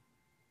able.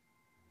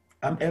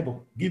 I'm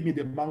able. Give me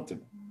the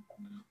mountain.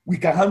 We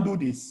can handle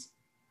this.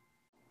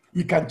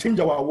 We can change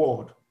our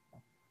world.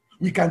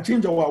 We can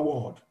change our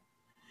world.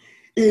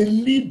 A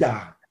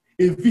leader,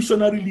 a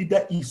visionary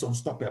leader is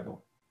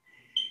unstoppable.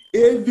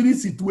 Every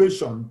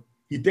situation,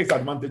 he takes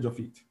advantage of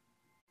it.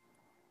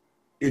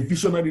 A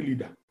visionary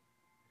leader.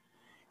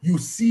 You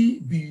see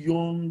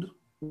beyond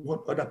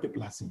what other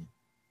people are seeing.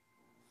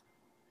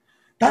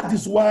 That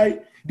is why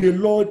the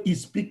Lord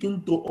is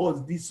speaking to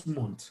us this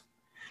month.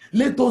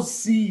 Let us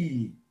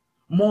see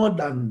more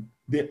than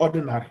the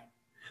ordinary.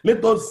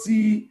 Let us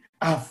see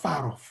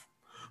afar off.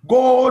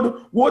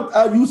 God, what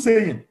are you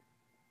saying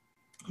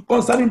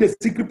concerning the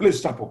Secret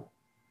Place Chapel?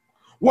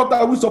 What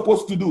are we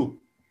supposed to do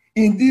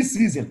in this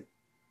season?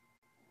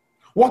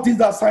 What is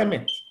the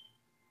assignment?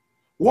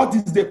 What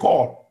is the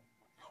call?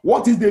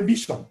 What is the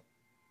vision?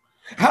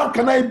 How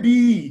can I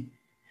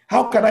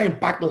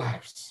impact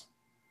lives?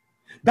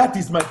 That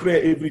is my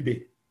prayer every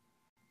day.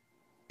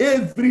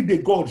 Every day,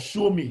 God,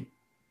 show me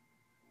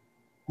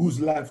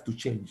whose life to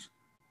change.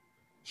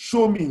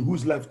 Show me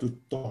whose life to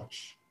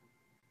touch.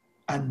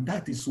 And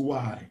that is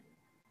why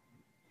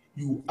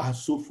you are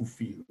so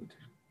fulfilled.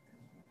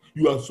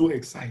 You are so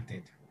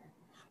excited.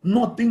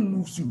 Nothing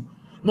moves you.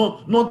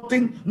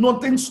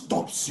 Nothing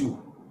stops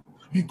you.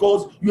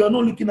 because you are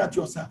not looking at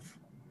yourself.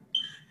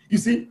 You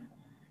see,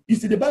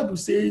 the Bible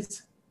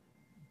says,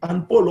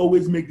 and Paul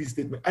always makes this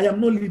statement, I am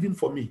not living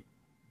for me.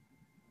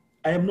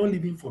 I am not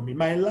living for me.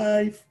 My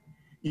life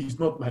is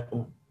not my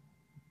own.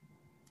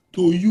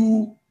 To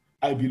you,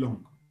 I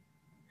belong.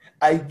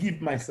 I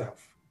give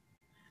myself.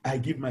 I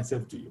give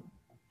myself to you.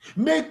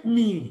 Make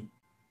me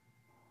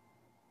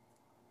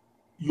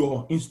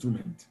your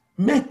instrument.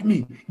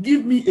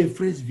 Give me a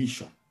fresh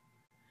vision.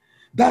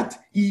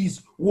 That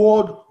is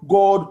what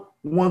God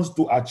wants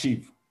to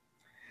achieve.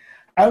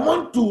 I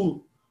want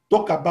to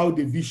talk about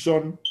the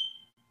vision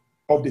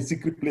of the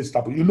Secret Place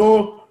Chapel. You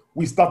know,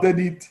 we started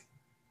it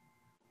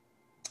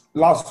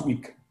last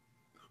week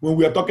when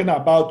we were talking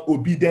about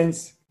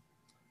obedience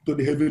to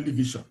the heavenly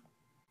vision.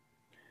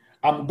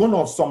 I'm going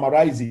to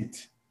summarize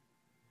it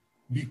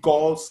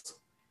because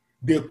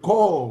the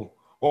call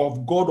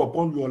of God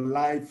upon your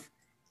life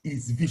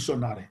is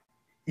visionary,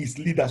 is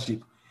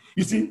leadership.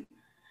 You see,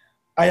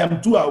 I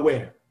am too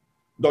aware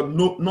that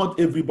not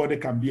everybody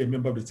can be a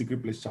member of the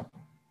Secret Place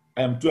Chapel.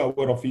 I am too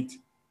aware of it.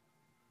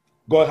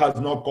 God has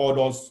not called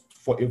us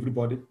for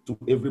everybody, to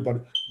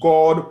everybody.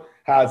 God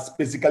has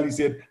basically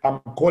said, I'm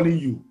calling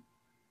you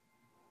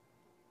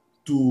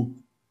to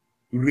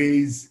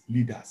raise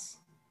leaders,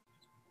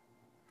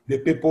 the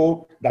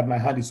people that my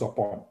hand is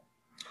upon.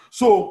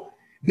 So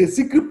the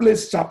Secret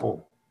Place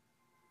Chapel,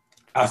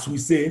 as we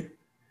say,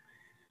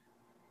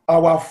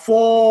 our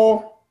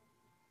 4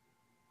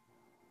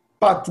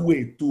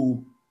 pathway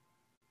to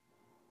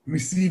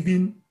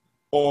receiving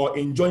or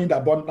enjoying the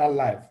abundant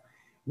life,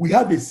 we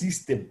have a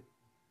system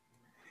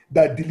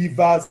that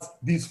delivers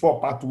these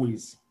 4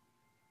 pathways.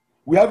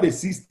 We have a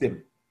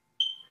system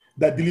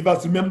that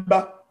delivers,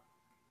 remember,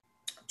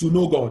 to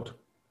know God,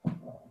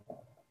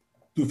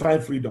 to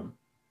find freedom,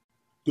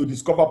 to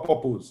discover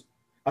purpose,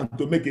 and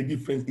to make a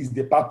difference is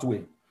the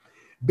pathway.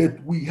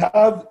 But we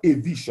have a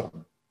vision.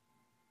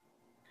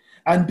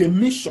 And the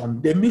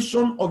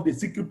mission of the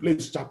Secret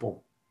Place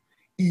Chapel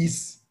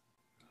is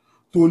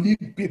to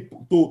lead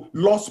people, to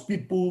lost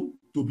people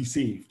to be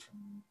saved.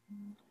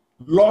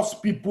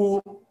 Lost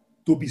people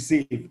to be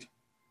saved.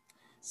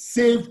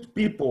 Saved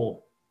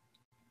people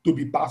to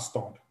be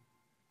pastored.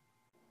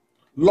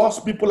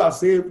 Lost people are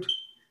saved.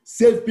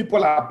 Saved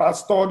people are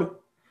pastored.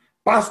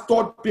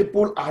 Pastored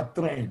people are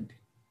trained.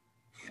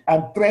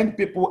 And trained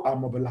people are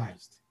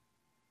mobilized.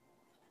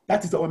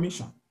 That is our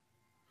mission.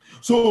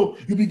 So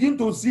you begin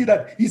to see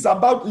that it's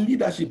about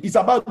leadership. It's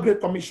about Great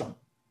Commission,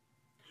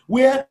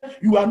 where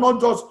you are not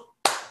just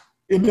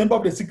a member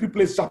of the Secret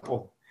Place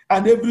Chapel,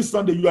 and every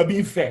Sunday you are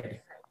being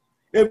fed.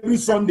 Every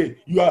Sunday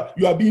you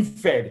are being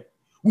fed.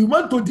 We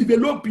want to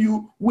develop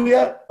you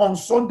where on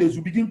Sundays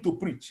you begin to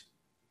preach.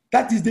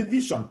 That is the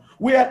vision,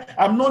 where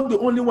I'm not the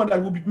only one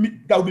that will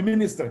be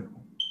ministering.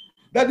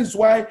 That is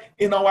why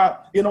in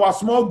our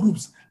small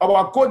groups,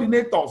 our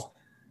coordinators,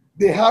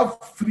 they have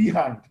free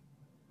hand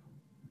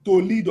to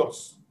lead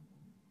us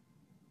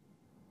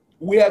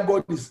where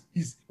God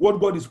is what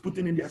God is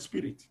putting in their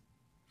spirit.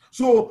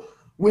 So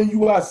when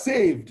you are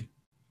saved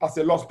as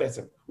a lost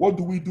person, what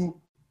do?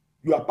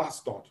 You are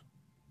pastored.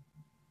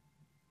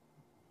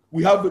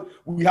 We have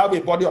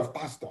a body of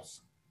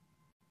pastors.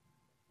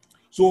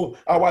 So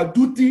our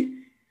duty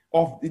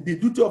of the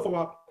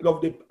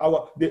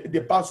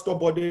pastor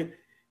body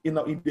in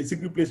the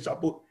Secret Place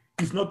Chapel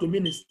is not to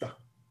minister.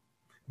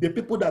 The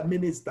people that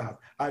minister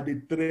are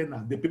the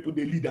trainers, the people,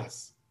 the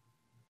leaders.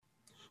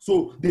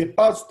 So the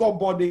pastor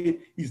body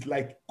is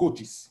like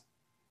coaches.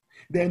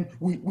 Then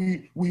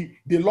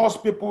the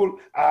lost people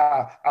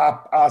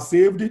are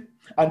saved,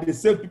 and the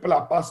saved people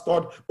are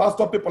pastored.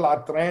 Pastored people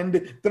are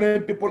trained.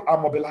 Trained people are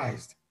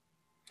mobilized.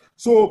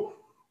 So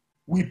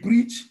we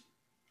preach,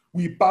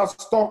 we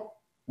pastor,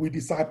 we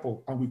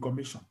disciple, and we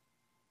commission.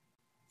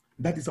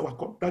 That is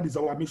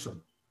our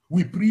mission.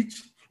 We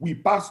preach, we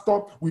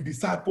pastor, we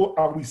disciple,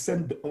 and we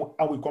send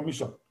and we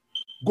commission.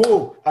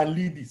 Go and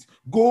lead this.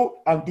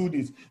 Go and do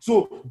this.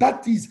 So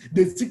that is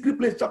the Secret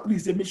Place Chapel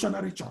is a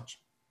missionary church.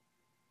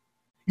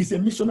 It's a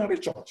missionary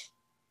church.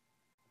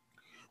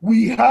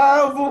 We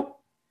have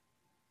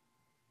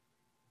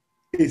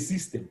a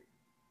system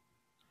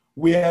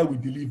where we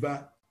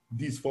deliver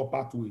these 4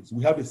 pathways.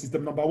 We have a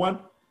system. Number 1,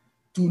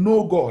 to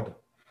know God.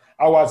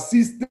 Our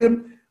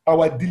system,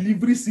 our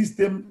delivery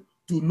system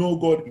to know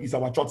God is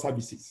our church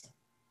services.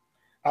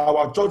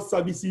 Our church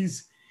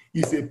services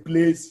is a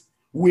place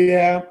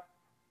where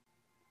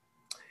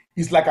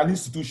it's like an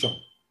institution.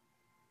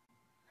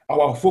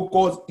 Our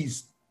focus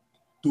is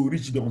to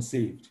reach the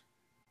unsaved.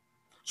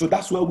 So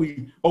that's why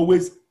we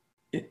always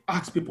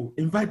ask people,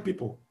 invite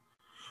people.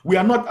 We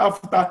are not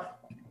after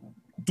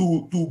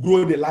to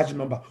grow the large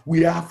number.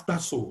 We are after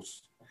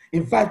souls.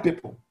 Invite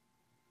people.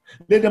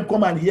 Let them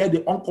come and hear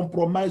the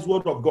uncompromised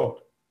word of God.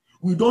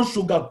 We don't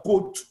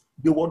sugarcoat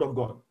the word of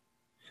God.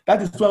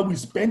 That is why we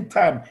spend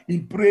time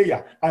in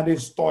prayer and in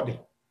study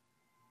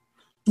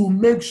to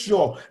make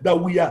sure that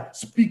we are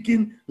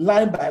speaking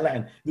line by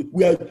line.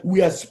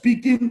 We are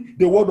speaking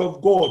the word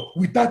of God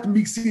without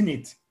mixing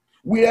it,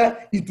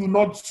 where it will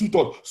not suit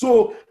us.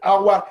 So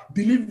our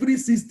delivery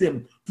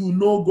system to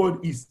know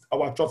God is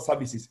our church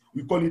services.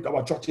 We call it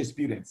our church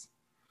experience,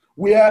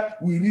 where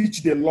we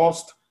reach the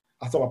lost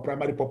as our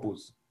primary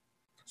purpose.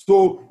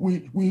 So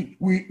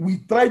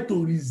we try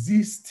to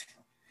resist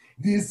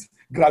this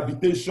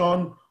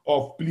gravitation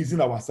of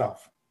pleasing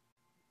ourselves.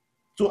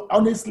 So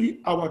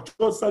honestly, our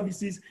church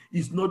services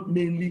is not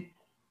mainly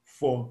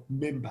for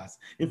members.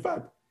 In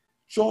fact,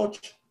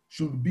 church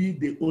should be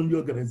the only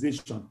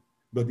organization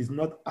that is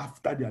not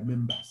after their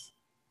members.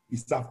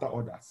 It's after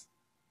others.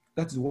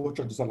 That is what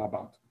church is all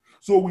about.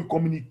 So we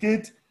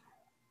communicate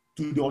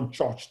to the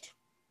unchurched.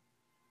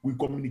 We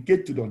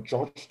communicate to the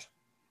unchurched.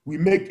 We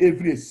make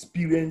every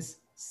experience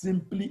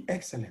simply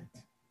excellent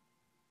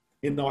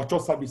in our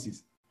church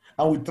services.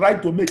 And we try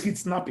to make it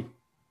snappy.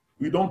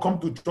 We don't come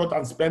to church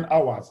and spend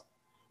hours.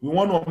 We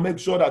want to make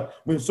sure that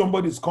when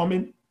somebody's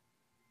coming,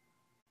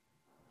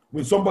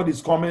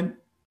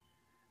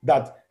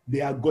 that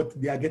they are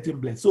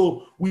getting blessed.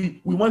 So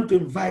we want to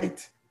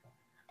invite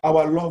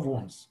our loved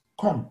ones,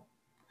 come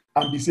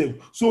and be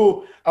saved.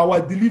 So our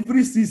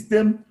delivery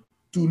system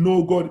to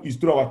know God is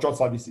through our church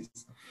services.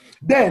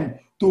 Then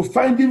to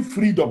finding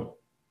freedom,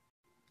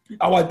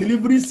 our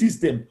delivery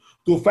system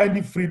to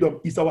finding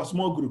freedom is our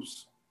small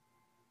groups.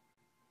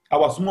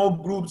 Our small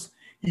groups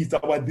is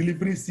our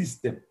delivery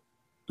system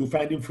to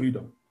finding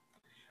freedom.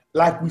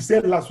 Like we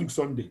said last week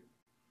Sunday,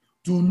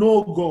 to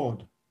know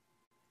God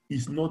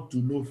is not to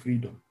know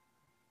freedom.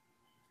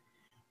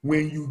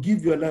 When you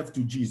give your life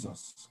to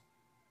Jesus,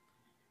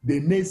 the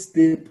next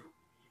step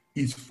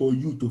is for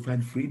you to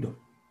find freedom.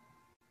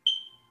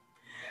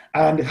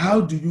 And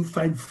how do you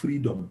find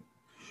freedom?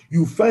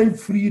 You find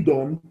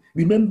freedom,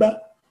 remember,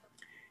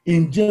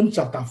 in James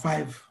chapter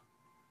 5,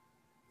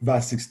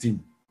 verse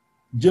 16.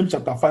 James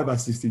chapter 5,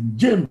 verse 16.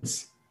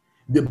 James,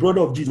 the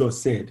brother of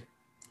Jesus, said,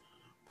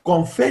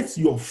 confess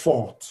your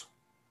fault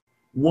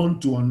one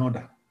to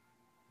another,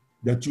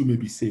 that you may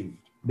be saved,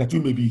 that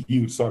you may be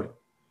healed. Sorry.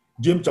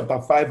 James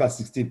chapter 5, verse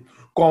 16.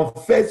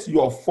 Confess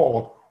your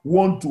fault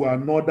one to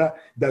another,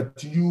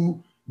 that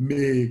you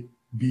may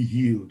be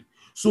healed.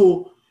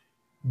 So,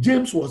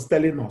 James was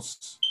telling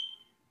us,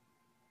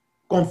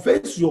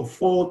 confess your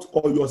fault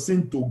or your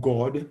sin to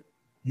God,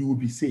 you will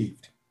be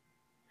saved.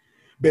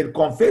 But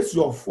confess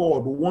your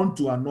fault one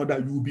to another,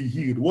 you will be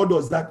healed.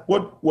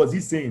 What was he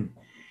saying?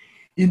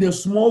 In a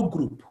small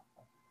group,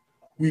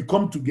 we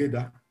come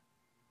together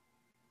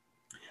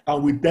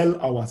and we tell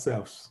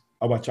ourselves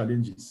our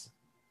challenges.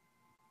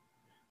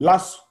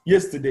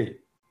 Yesterday,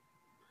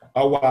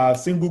 our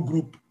single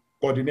group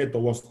coordinator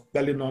was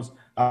telling us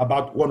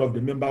about one of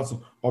the members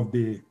of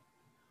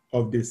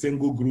the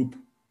single group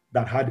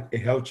that had a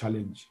health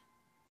challenge.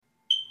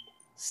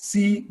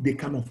 See the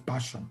kind of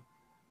passion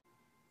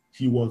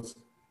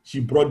she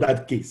brought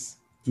that case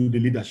to the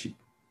leadership.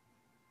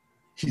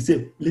 She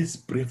said, let's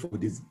pray for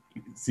this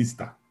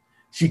sister.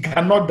 She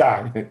cannot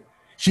die.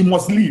 She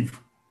must live.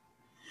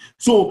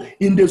 So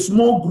in the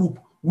small group,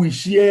 we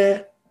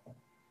share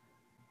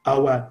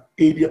our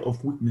area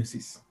of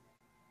weaknesses.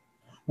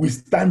 We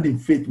stand in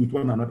faith with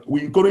one another.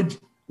 We encourage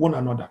one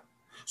another.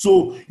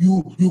 So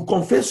you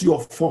confess your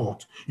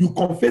fault. You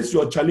confess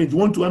your challenge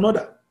one to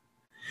another.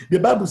 The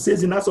Bible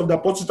says in Acts of the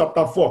Apostles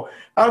chapter 4,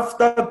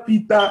 after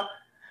Peter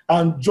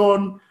and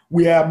John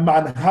were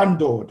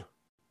manhandled,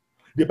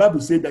 the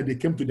Bible said that they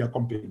came to their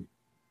company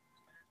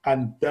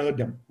and tell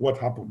them what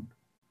happened.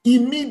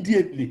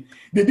 Immediately,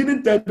 they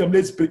didn't tell them,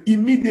 let's pray.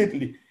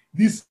 Immediately,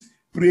 this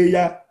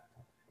prayer,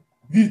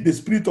 the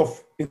spirit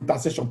of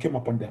intercession came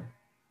upon them.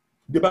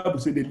 The Bible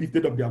said they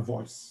lifted up their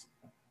voice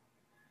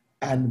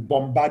and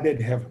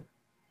bombarded heaven.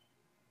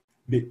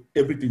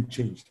 Everything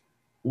changed.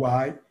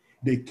 Why?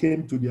 They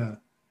came to their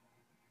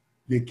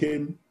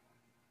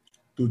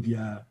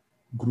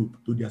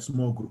group, to their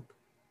small group,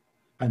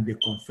 and they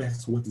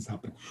confess what is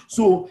happening.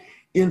 So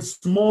in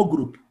small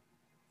group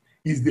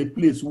is the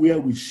place where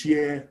we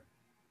share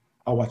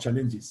our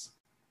challenges,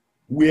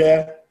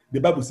 where the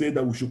Bible says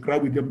that we should cry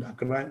with them that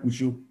cry, we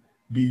should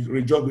be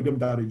rejoice with them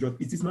that rejoice.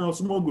 It is now a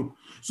small group.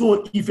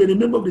 So if you're a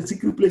member of the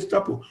Secret Place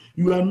Chapel,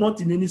 you are not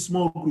in any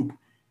small group,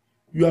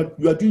 you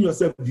are doing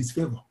yourself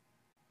disfavor.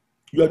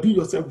 You are doing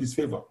yourself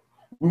disfavor.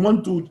 We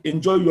want to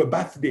enjoy your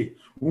birthday.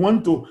 We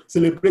want to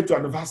celebrate your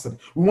anniversary.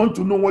 We want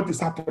to know what is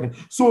happening.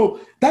 So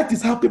that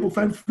is how people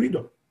find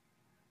freedom.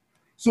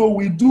 So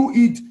we do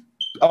it.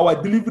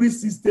 Our delivery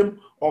system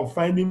of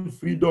finding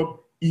freedom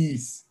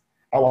is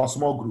our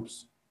small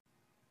groups.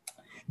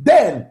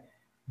 Then,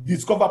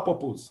 discover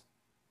purpose.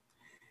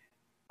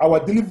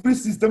 Our delivery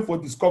system for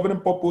discovering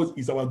purpose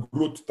is our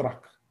growth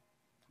track.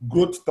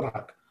 Growth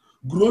track.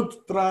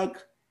 Growth track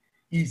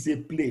is a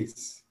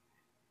place.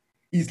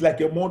 It's like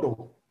a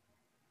model.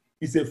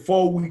 It's a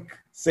 4-week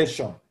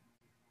session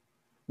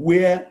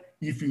where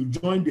if you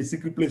join the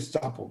Secret Place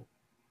Chapel,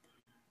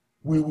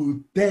 we will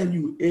tell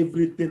you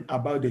everything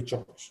about the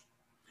church,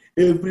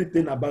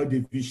 everything about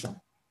the vision,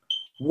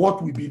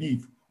 what we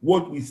believe,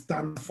 what we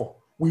stand for.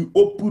 We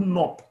open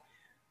up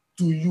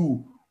to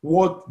you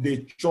what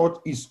the church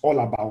is all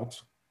about.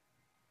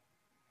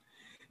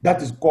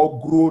 That is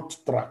called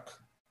growth track.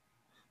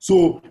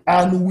 So,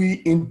 and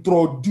we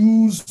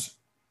introduce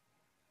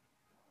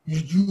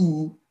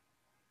you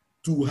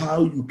to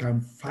how you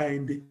can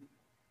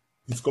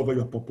discover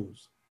your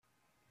purpose.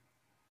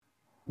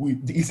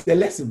 It's a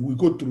lesson we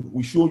go through.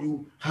 We show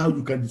you how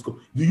you can discover.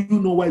 Do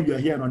you know why you are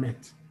here on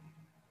earth?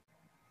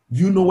 Do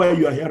you know why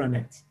you are here on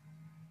earth?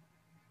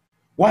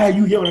 Why are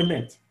you here on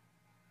earth?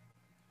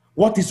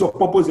 What is your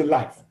purpose in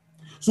life?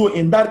 So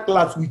in that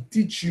class, we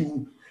teach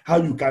you how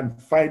you can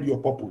find your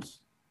purpose.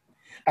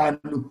 And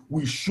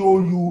we show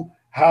you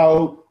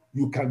how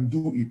you can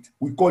do it.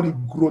 We call it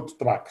growth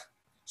track.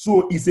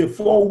 So it's a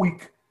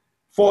 4-week,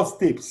 4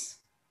 steps.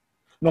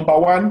 Number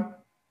 1,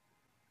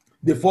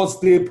 the first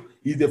step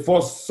is the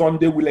first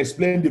Sunday. We'll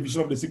explain the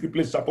vision of the Secret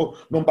Place Chapel.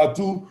 Number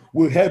 2,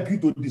 will help you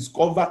to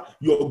discover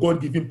your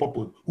God-given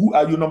purpose. Who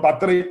are you? Number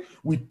 3,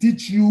 we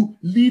teach you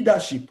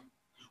leadership.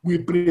 We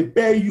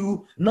prepare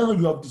you. Now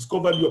you have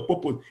discovered your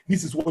purpose.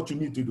 This is what you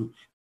need to do.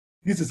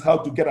 This is how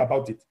to get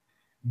about it.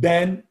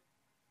 Then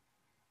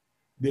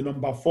the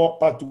number 4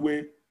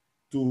 pathway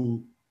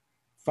to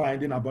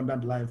finding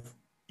abundant life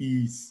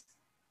is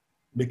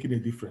making a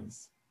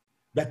difference.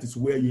 That is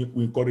where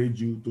we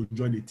encourage you to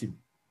join a team.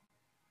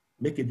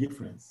 Make a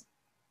difference.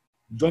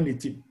 Join a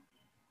team.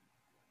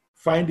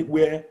 Find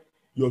where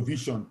your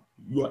vision,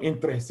 your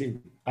interest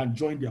in, and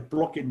join there,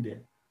 plug in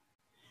there.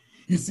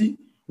 You see,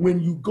 when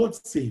you got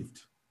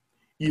saved,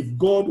 if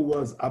God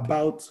was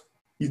about,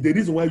 if the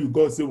reason why you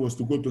got saved was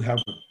to go to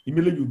heaven,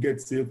 immediately you get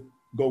saved,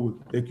 God will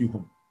take you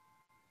home.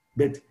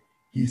 But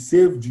he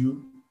saved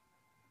you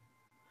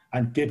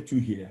and kept you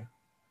here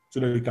so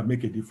that you can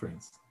make a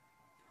difference,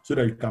 so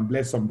that you can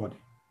bless somebody,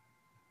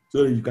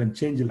 so that you can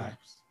change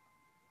lives.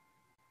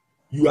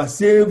 You are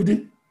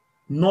saved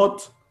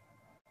not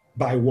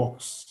by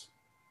works,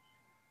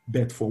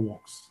 but for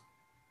works.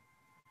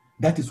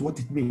 That is what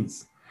it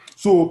means.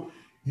 So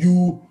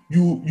you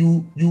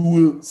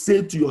will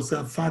say to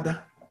yourself,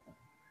 Father,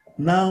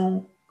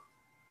 now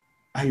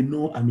I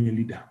know I'm a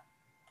leader.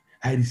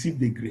 I received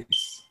the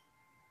grace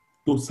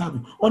to serve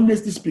you.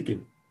 Honestly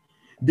speaking,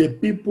 the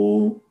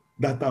people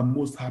that are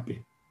most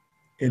happy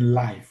in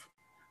life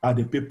are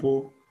the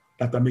people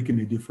that are making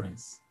a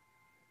difference,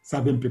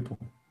 serving people,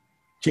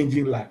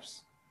 changing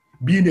lives,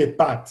 being a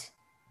part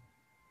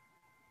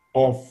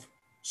of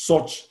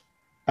such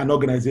an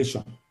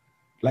organization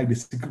like the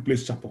Secret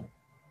Place Chapel,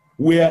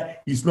 where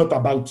it's not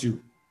about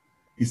you,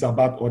 it's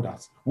about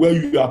others, where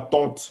you are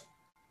taught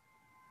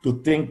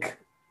to think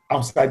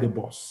outside the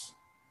box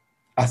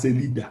as a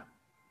leader,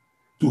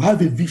 to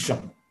have a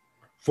vision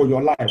for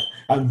your life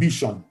and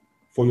vision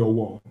for your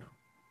world.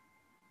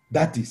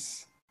 That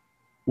is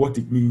what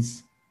it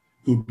means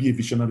to be a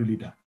visionary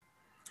leader.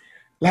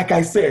 Like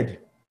I said,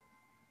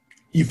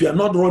 if you're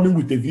not running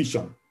with a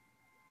vision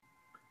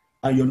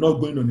and you're not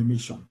going on a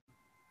mission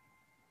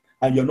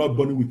and you're not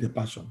burning with a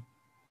passion,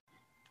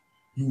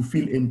 you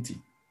feel empty.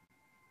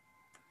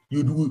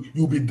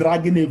 You'll be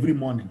dragging every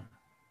morning.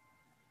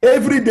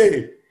 Every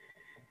day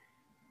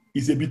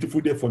is a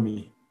beautiful day for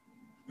me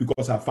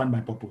because I found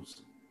my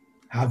purpose.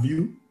 Have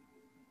you?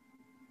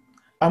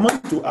 I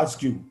want to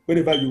ask you,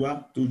 wherever you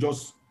are, to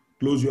just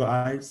close your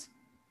eyes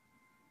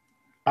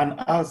and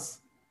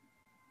ask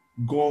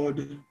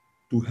God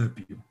to help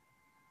you.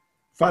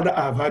 Father,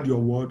 I have heard your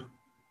word.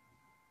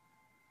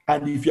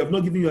 And if you have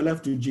not given your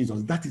life to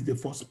Jesus, that is the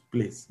first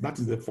place. That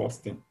is the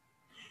first thing.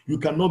 You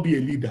cannot be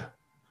a leader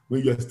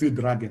when you are still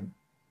dragging.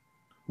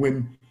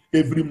 When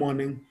every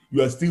morning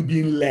you are still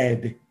being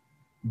led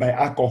by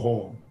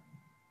alcohol,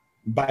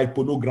 by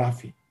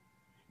pornography,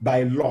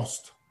 by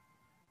lust,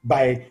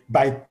 by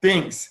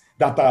things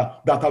that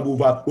have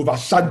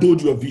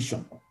overshadowed your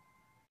vision.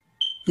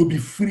 To be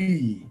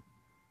free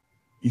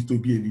is to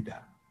be a leader.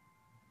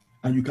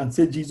 And you can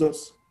say,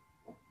 Jesus,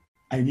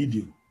 I need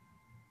you.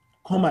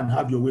 Come and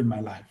have your way in my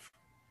life.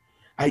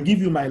 I give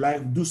you my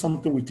life, do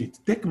something with it.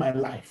 Take my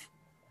life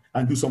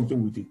and do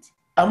something with it.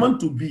 I want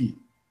to be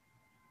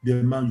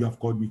the man you have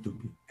called me to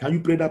be. Can you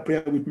pray that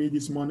prayer with me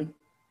this morning?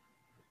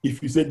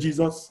 If you say,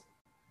 Jesus,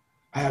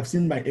 I have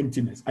seen my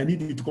emptiness. I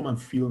need you to come and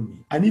fill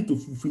me. I need to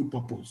fulfill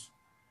purpose.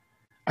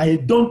 I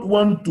don't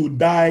want to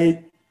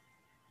die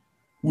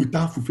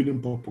without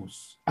fulfilling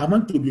purpose. I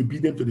want to be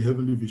obedient to the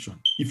heavenly vision.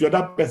 If you're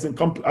that person,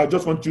 come. I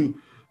just want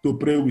you to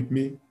pray with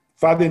me.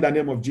 Father, in the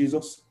name of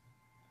Jesus,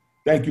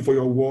 thank you for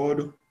your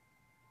word.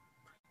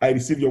 I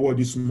received your word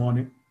this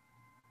morning.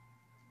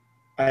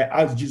 I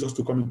ask Jesus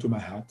to come into my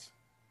heart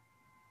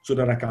so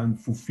that I can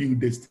fulfill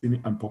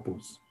destiny and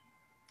purpose.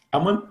 I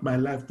want my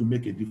life to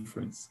make a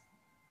difference.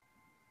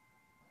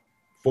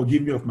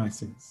 Forgive me of my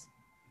sins.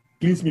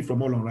 Cleanse me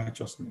from all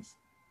unrighteousness.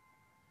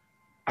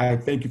 I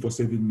thank you for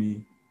saving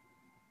me,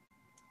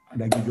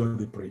 and I give you all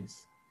the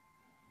praise.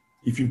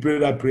 If you pray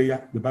that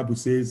prayer, the Bible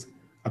says,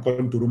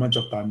 according to Romans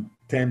chapter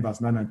 10, verse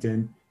 9 and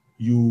 10,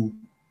 you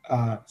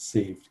are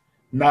saved.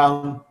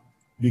 Now,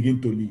 begin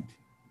to lead.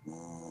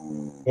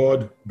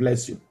 God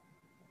bless you.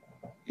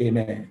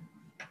 Amen.